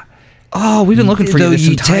 Yeah. Oh, we've been looking for you Though this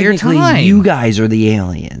entire technically, time. you guys are the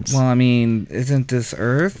aliens. Well, I mean, isn't this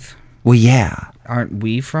Earth? Well, yeah. Aren't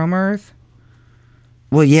we from Earth?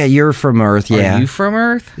 Well, yeah, you're from Earth, yeah. Are you from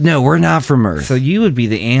Earth? No, we're not from Earth. So you would be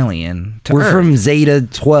the alien to We're Earth. from Zeta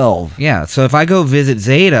 12. Yeah, so if I go visit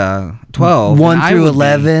Zeta 12... 1 then I through would be-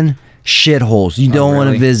 11, shitholes. You don't want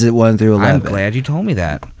to really? visit 1 through 11. I'm glad you told me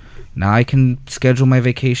that. Now I can schedule my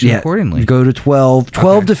vacation accordingly. Go to 12.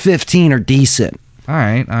 12 Okay. to 15 are decent. All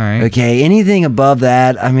right. Okay, anything above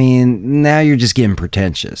that, I mean, now you're just getting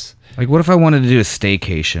pretentious. Like, what if I wanted to do a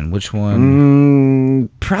staycation? Which one?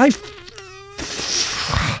 Probably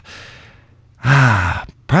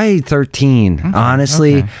Probably 13.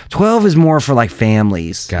 Honestly, okay. 12 is more for like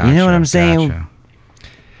families. Gotcha, You know what I'm saying? gotcha.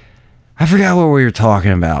 I forgot what we were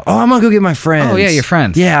talking about. Oh, I'm gonna go get my friends. Oh, yeah, your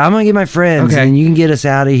friends. Yeah, I'm gonna get my friends, Okay. and you can get us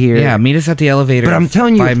out of here. Yeah, meet us at the elevator. but I'm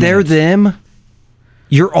telling you, if 5 they're minutes. them,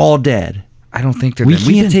 you're all dead. I don't think they're We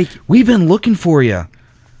them. can't We've been looking for you.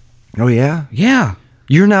 Oh yeah. Yeah.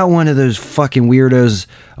 You're not one of those fucking weirdos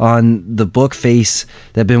on the book face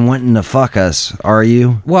that been wanting to fuck us, are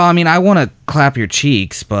you? Well, I mean, I want to clap your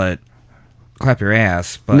cheeks, but clap your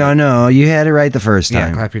ass. But No, you had it right the first yeah,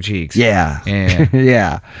 time. clap your cheeks. Yeah. Yeah.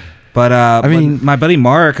 yeah. But I mean, my buddy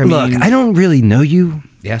Mark. I Look, mean, I don't really know you,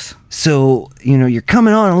 yes. so you're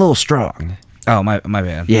coming on a little strong. Oh, my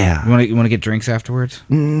bad. Yeah. You want to get drinks afterwards?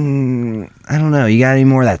 I don't know. You got any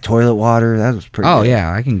more of that toilet water? That was pretty. Oh good.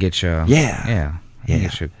 yeah, I can get you. Yeah. Yeah. I can Yeah.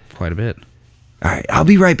 get you quite a bit. All right, I'll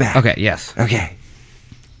be right back. Okay. Yes. Okay.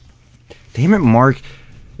 Damn it, Mark.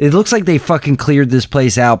 It looks like they fucking cleared this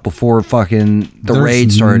place out before fucking the There's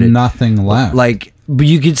raid started. nothing left. Like, but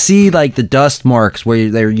you could see like the dust marks where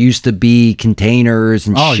there used to be containers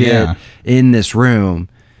and Oh, shit yeah. in this room.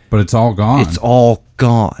 but it's all gone. It's all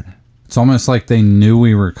gone, It's almost like they knew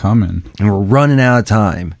we were coming. and we're running out of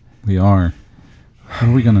time. We are. What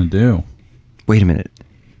are we gonna do? Wait a minute.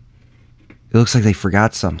 It looks like they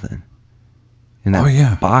forgot something in that Oh,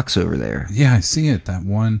 yeah. box over there. Yeah, I see it. That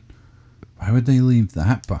one. Why would they leave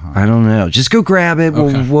that behind? I don't know. Just go grab it.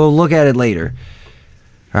 Okay. We'll look at it later.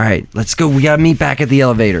 All right, let's go. We gotta meet back at the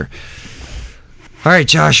elevator. All right,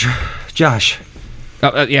 Josh.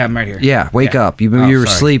 Oh, yeah, I'm right here. Yeah, wake up. You Oh, were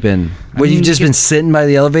sorry. sleeping. What, mean, you've just been sitting by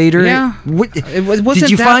the elevator? Yeah. What, It wasn't did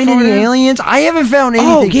you that find far any there. aliens? I haven't found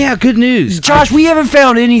anything. Oh yeah, good news. Josh, we haven't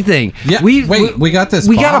found anything. Yeah, wait, we got this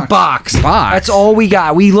We got a box. box. Box? That's all we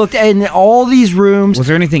got. We looked in all these rooms. Was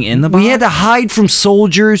there anything in the box? We had to hide from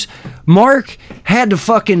soldiers. Mark had to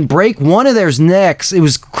fucking break one of their necks. It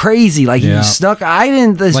was crazy. Like Yeah. he snuck. I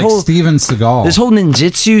didn't. This Like whole Steven Seagal. this whole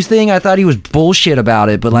ninjutsu thing. I thought he was bullshit about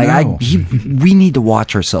it. But like No. we need to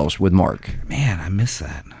watch ourselves with Mark. Man, I miss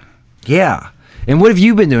that. Yeah. And what have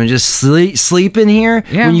you been doing? Just sleeping here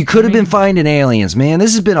Yeah, when you could have I mean- been finding aliens, man.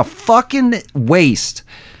 This has been a fucking waste.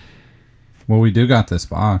 Well, we do got this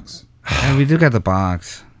box. Yeah, we do got the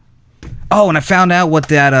box. Oh, and I found out what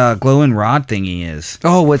that glowing rod thingy is.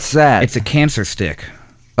 Oh, what's that? It's a cancer stick.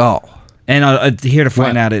 oh. And here to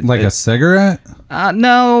find What, out it like a cigarette?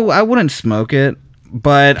 no, I wouldn't smoke it.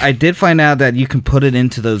 But I did find out that you can put it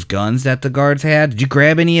into those guns that the guards had. Did you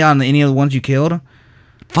grab any on any of the ones you killed?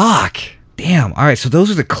 Fuck. Damn. All right, so those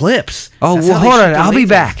are the clips. Oh, That's well, how they hold shoot on. the I'll be lasers.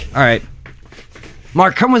 back. All right.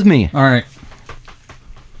 Mark, come with me. All right.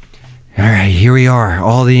 All right, here we are.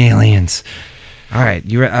 All the aliens. All right.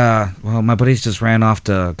 Well, my buddies just ran off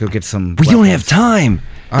to go get some. We don't weapons. have time.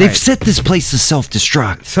 All They've right. set this place to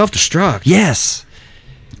self-destruct. Self-destruct. Yes.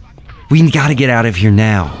 We got to get out of here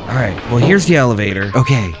now. All right. Well, here's the elevator.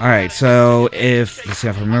 Okay. All right. So let's see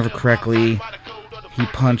if I remember correctly,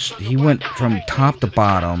 he went from top to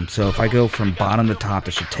bottom. So if I go from bottom to top,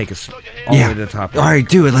 that should take us all the way to the top. All right,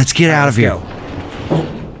 do it. Let's get out of here. Go.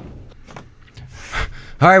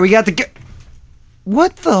 All right, we got the.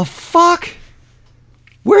 What the fuck?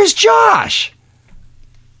 Where's Josh?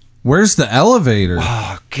 Where's the elevator?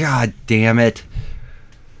 Oh, god damn it.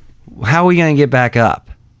 How are we going to get back up?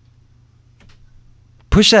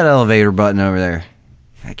 Push that elevator button over there.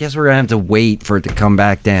 I guess we're going to have to wait for it to come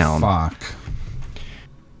back down. Fuck.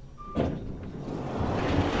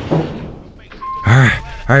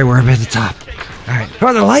 All right, we're up at the top. All right.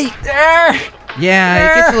 Oh, the light. There.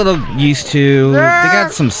 Yeah, it gets a little used to. They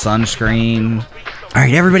got some sunscreen. All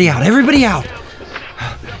right, everybody out. Everybody out.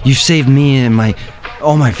 You saved me and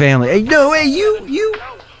all my family. Hey, no, hey,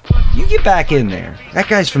 you get back in there. That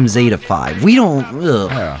guy's from Zeta 5. We don't.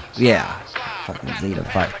 Ugh. Yeah. Fucking Zeta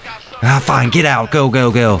 5. Fine, get out. Go.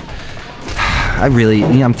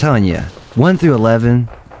 I'm telling you, 1 through 11,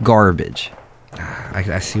 garbage.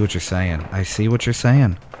 I see what you're saying. I see what you're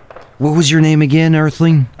saying. What was your name again,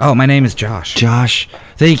 Earthling? Oh, my name is Josh. Josh.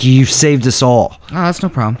 Thank you. You've saved us all. Oh, that's no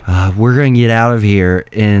problem. We're going to get out of here.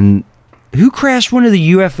 And who crashed one of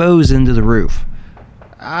the UFOs into the roof?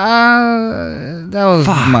 That was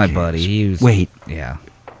Fuck. my buddy. He was, Wait. Yeah.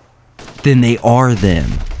 Then they are them.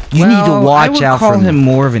 You need to watch out call for him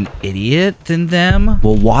more of an idiot than them.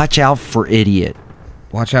 Well, watch out for idiot.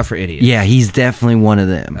 Watch out for idiots. Yeah, he's definitely one of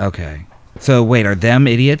them. Okay. So wait, are them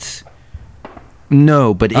idiots?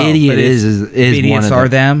 No, but Oh, idiot but is idiots one of are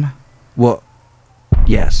them. them. Well,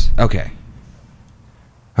 yes. Okay.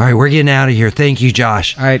 All right, we're getting out of here. Thank you,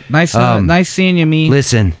 Josh. All right. Nice seeing you, me.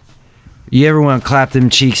 Listen, you ever want to clap them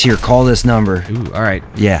cheeks here, call this number. Ooh, all right.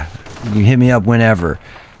 Yeah, you can hit me up whenever.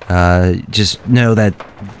 Just know that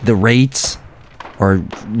the rates are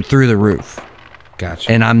through the roof,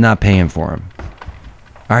 Gotcha. and I'm not paying for them.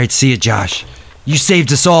 All right, see you, Josh. You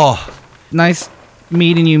saved us all. Nice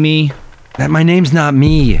meeting you, me. That my name's not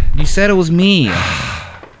me. You said it was me.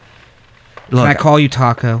 Look, Can I call you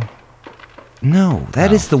Taco? no,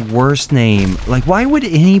 that is the worst name. Like, why would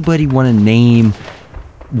anybody want to name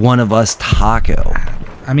one of us Taco?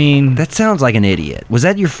 I mean, That sounds like an idiot. Was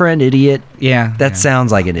that your friend, Idiot? yeah. That yeah.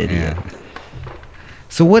 sounds like an idiot. Yeah.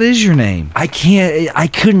 So what is your name? I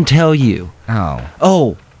couldn't tell you. Oh,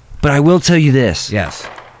 Oh, but I will tell you this. yes.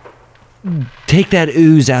 Take that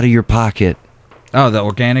ooze out of your pocket. Oh, the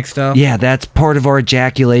organic stuff? Yeah, that's part of our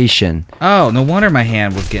ejaculation. Oh, no wonder my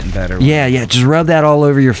hand was getting better. Yeah, just rub that all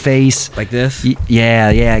over your face. Like this?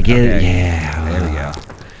 Yeah, get it. Okay. Yeah. There we go.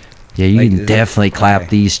 Yeah, you Like, can is it- definitely clap okay.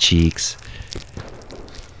 these cheeks.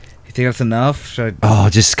 You think that's enough? Should I Oh,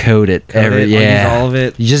 just coat it. coat it? I'll use all of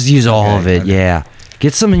it? You just use all of Okay, it, okay. yeah.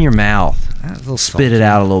 Get some in your mouth. That's a little Spit it salty.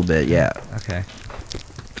 out a little bit, yeah. Okay.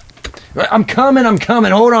 I'm coming,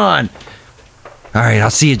 hold on. All right, I'll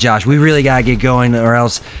see you, Josh. We really gotta get going or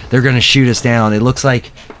else they're gonna shoot us down. It looks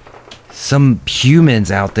like some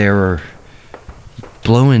humans out there are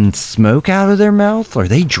blowing smoke out of their mouth. Are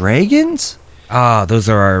they dragons? Ah, those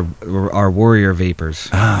are our warrior vapors.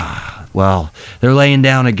 Well, they're laying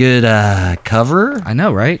down a good cover. I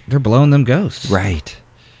know, right? They're blowing them ghosts. Right.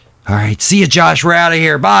 All right, see you, Josh. We're out of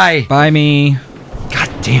here. Bye. Bye, me. God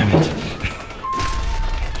damn it.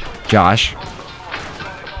 Josh.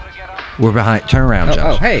 We're behind. Turn around, Oh,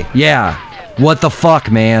 Josh. oh, hey. Yeah. What the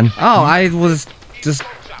fuck, man? Oh, I was just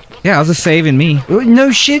saving me.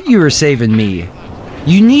 No shit, you were saving me.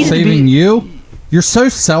 You need to be. Saving you? You're so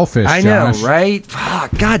selfish, I know, Josh. right?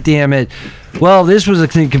 Fuck, God damn it. Well, this was a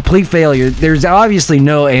complete failure. There's obviously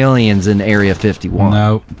no aliens in Area 51.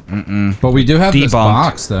 No. But we do have this Debunked.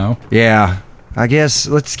 box, though. Yeah. I guess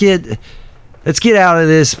let's get out of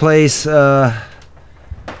this place. Hold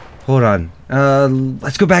on.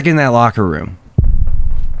 Let's go back in that locker room.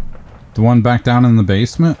 The one back down in the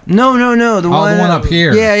basement? No. The one up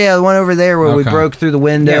here. Yeah, the one over there where we Okay. broke through the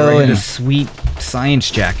window. Yeah, right. and, The sweet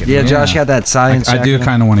science jacket. yeah, man. Josh got that science. I do jacket.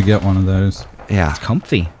 kind of want to get one of those. Yeah.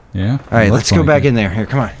 Comfy. Yeah. All right, it let's looks go like back it. in there. Here,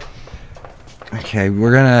 come on. Okay,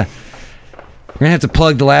 we're gonna have to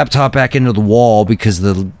plug the laptop back into the wall because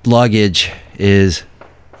the luggage is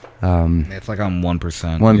It's like on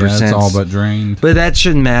 1%. 1%. Yeah, it's all but drained. But that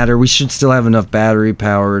shouldn't matter. We should still have enough battery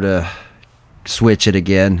power to switch it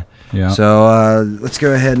again. Yeah. So let's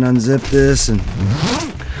go ahead and unzip this and.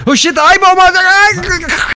 Oh shit! The eyeball mother!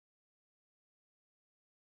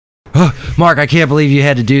 Oh, Mark, I can't believe you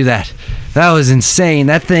had to do that. That was insane.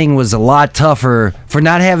 That thing was a lot tougher for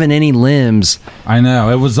not having any limbs. I know.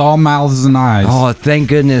 It was all mouths and eyes. Oh, thank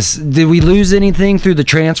goodness. Did we lose anything through the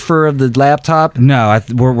transfer of the laptop? No,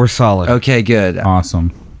 we're solid. Okay, good.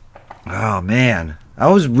 Awesome. Oh, man.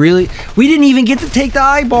 We didn't even get to take the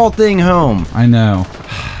eyeball thing home. I know.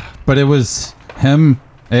 But it was him,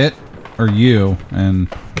 it, or you, and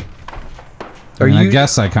Are I you-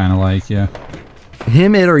 guess I kind of like you.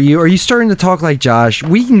 Him, it, or you? Are you starting to talk like Josh?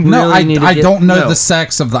 We can No, really need to I get- don't know No. the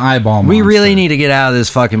sex of the eyeball We monster. really need to get out of this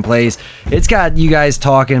fucking place. It's got you guys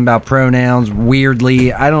talking about pronouns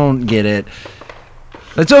weirdly. I don't get it.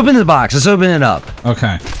 Let's open the box. Let's open it up.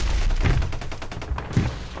 Okay.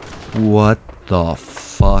 What the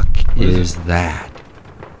fuck is is that?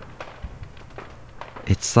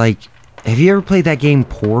 It's like, have you ever played that game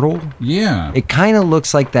Portal? Yeah. It kind of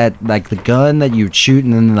looks like that, like the gun that you'd shoot,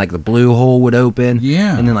 and then like the blue hole would open.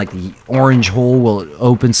 Yeah. And then like the orange hole will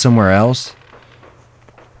open somewhere else.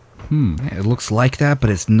 Yeah, it looks like that, but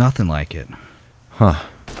it's nothing like it. Huh.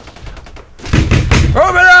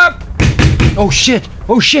 Open up! Oh shit!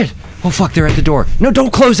 Oh shit! Oh fuck! They're at the door. No,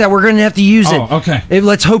 don't close that. We're gonna have to use it. Oh, okay.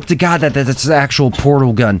 Let's hope to God that that's the actual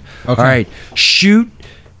portal gun. Okay. All right. Shoot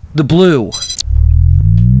the blue.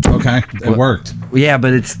 Okay. It worked. Yeah,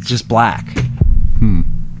 but it's just black.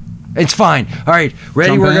 It's fine. All right.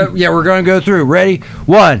 Ready? Jump in? We're gonna go through. Ready?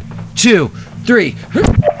 1, 2, 3.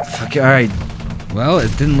 Fuck. All right. Well, it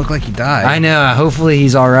didn't look like he died. I know. Hopefully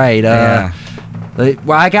he's all right. Yeah.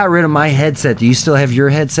 Well, I got rid of my headset. Do you still have your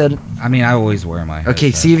headset? I mean, I always wear my Okay.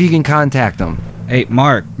 headset. See if you can contact them. Hey,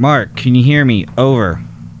 Mark, can you hear me? Over.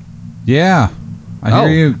 Yeah. I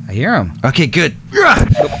hear you. I hear him. Okay, good.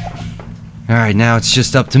 All right, now it's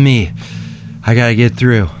just up to me. I gotta get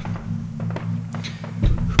through.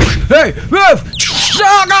 Hey, move!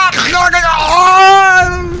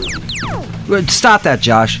 Stop that,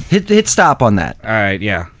 Josh. Hit stop on that. All right,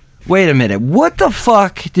 yeah. Wait a minute. What the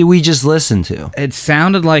fuck did we just listen to? It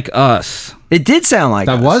sounded like us. It did sound like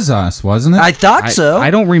That us. was us, wasn't it? I thought so.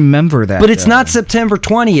 I don't remember that. but it's though. not September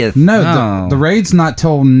 20th. No, No. The raid's not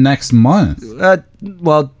till next month.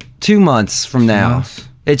 Well, 2 months from now. months?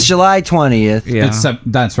 It's July 20th. Yeah.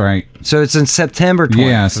 That's right. So it's in September 20th.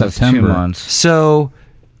 Yeah, So it's September. 2 months. So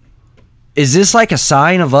is this like a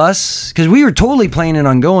sign of us? Because we were totally planning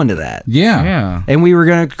on going to that. Yeah. Yeah. And we were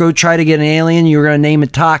going to go try to get an alien. You were going to name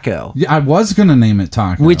it Taco. Yeah, I was gonna name it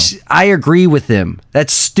Taco. Which I agree with him.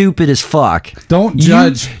 That's stupid as fuck. Don't You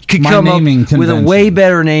judge could my come naming up with a convention. way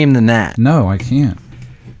better name than that. No, I can't.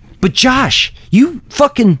 But Josh, you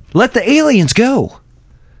fucking let the aliens go.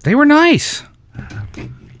 They were nice.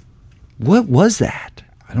 What was that?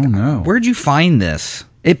 I don't know. Where'd you find this?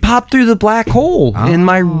 It popped through the black hole in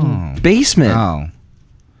my basement. Oh.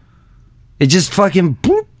 It just fucking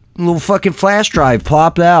boop, little fucking flash drive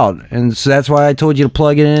plopped out. And so that's why I told you to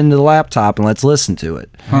plug it into the laptop and let's listen to it.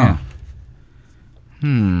 Huh.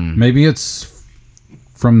 Maybe it's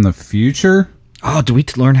from the future. Oh, do we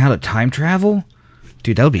learn how to time travel?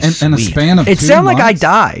 Dude, that would be sweet. In a span of It 2 sounded like I months?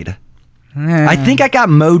 died. I think I got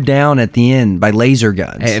mowed down at the end by laser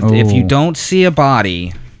guns. If you Oh. don't see a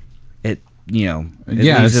body, it Yeah,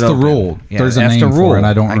 leaves it's it the open. rule. Yeah, There's a that's name the for it. rule.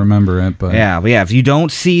 I don't remember it, but Yeah, but yeah, if you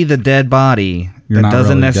don't see the dead body, You're that not doesn't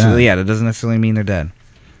really necessarily dead. that doesn't necessarily mean they're dead.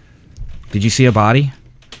 Did you see a body?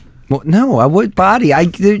 Well, no, I would body.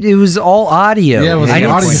 It was all audio. Yeah, it was I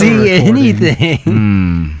didn't audio see recording.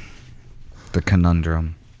 anything. The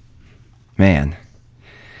conundrum. Man.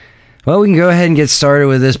 Well, we can go ahead and get started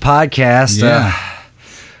with this podcast. Yeah.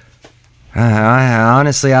 I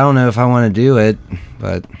honestly, I don't know if I want to do it,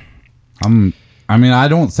 but I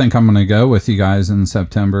don't think I'm gonna go with you guys in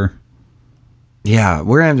September. yeah,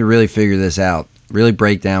 we're gonna have to really figure this out. Really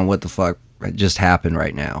break down what the fuck just happened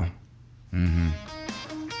right now.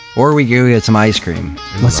 Or we go get some ice cream.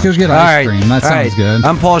 Let's go get ice cream. That all sounds right. good.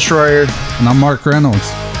 I'm Paul Schroyer. And I'm Mark Reynolds.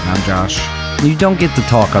 And I'm Josh. You don't get to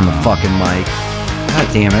talk on the fucking mic. God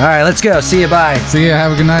damn it. All right, let's go. See you. Bye. See ya.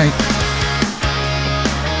 Have a good night.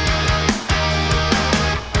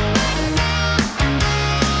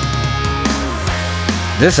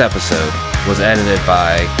 This episode was edited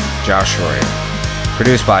by Josh Schroyer,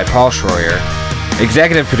 produced by Paul Schroyer,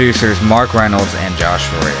 executive producers Mark Reynolds and Josh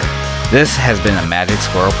Schroyer. This has been a Magic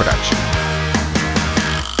Squirrel production.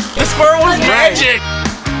 The squirrel was magic!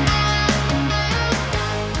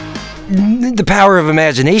 The power of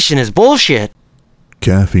imagination is bullshit.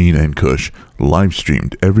 Caffeine and Kush, live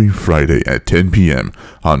streamed every Friday at 10 p.m.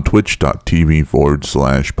 on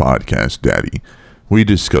twitch.tv/podcastdaddy. We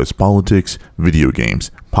discuss politics, video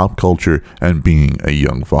games, pop culture, and being a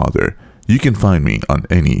young father. You can find me on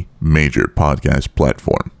any major podcast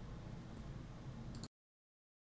platform.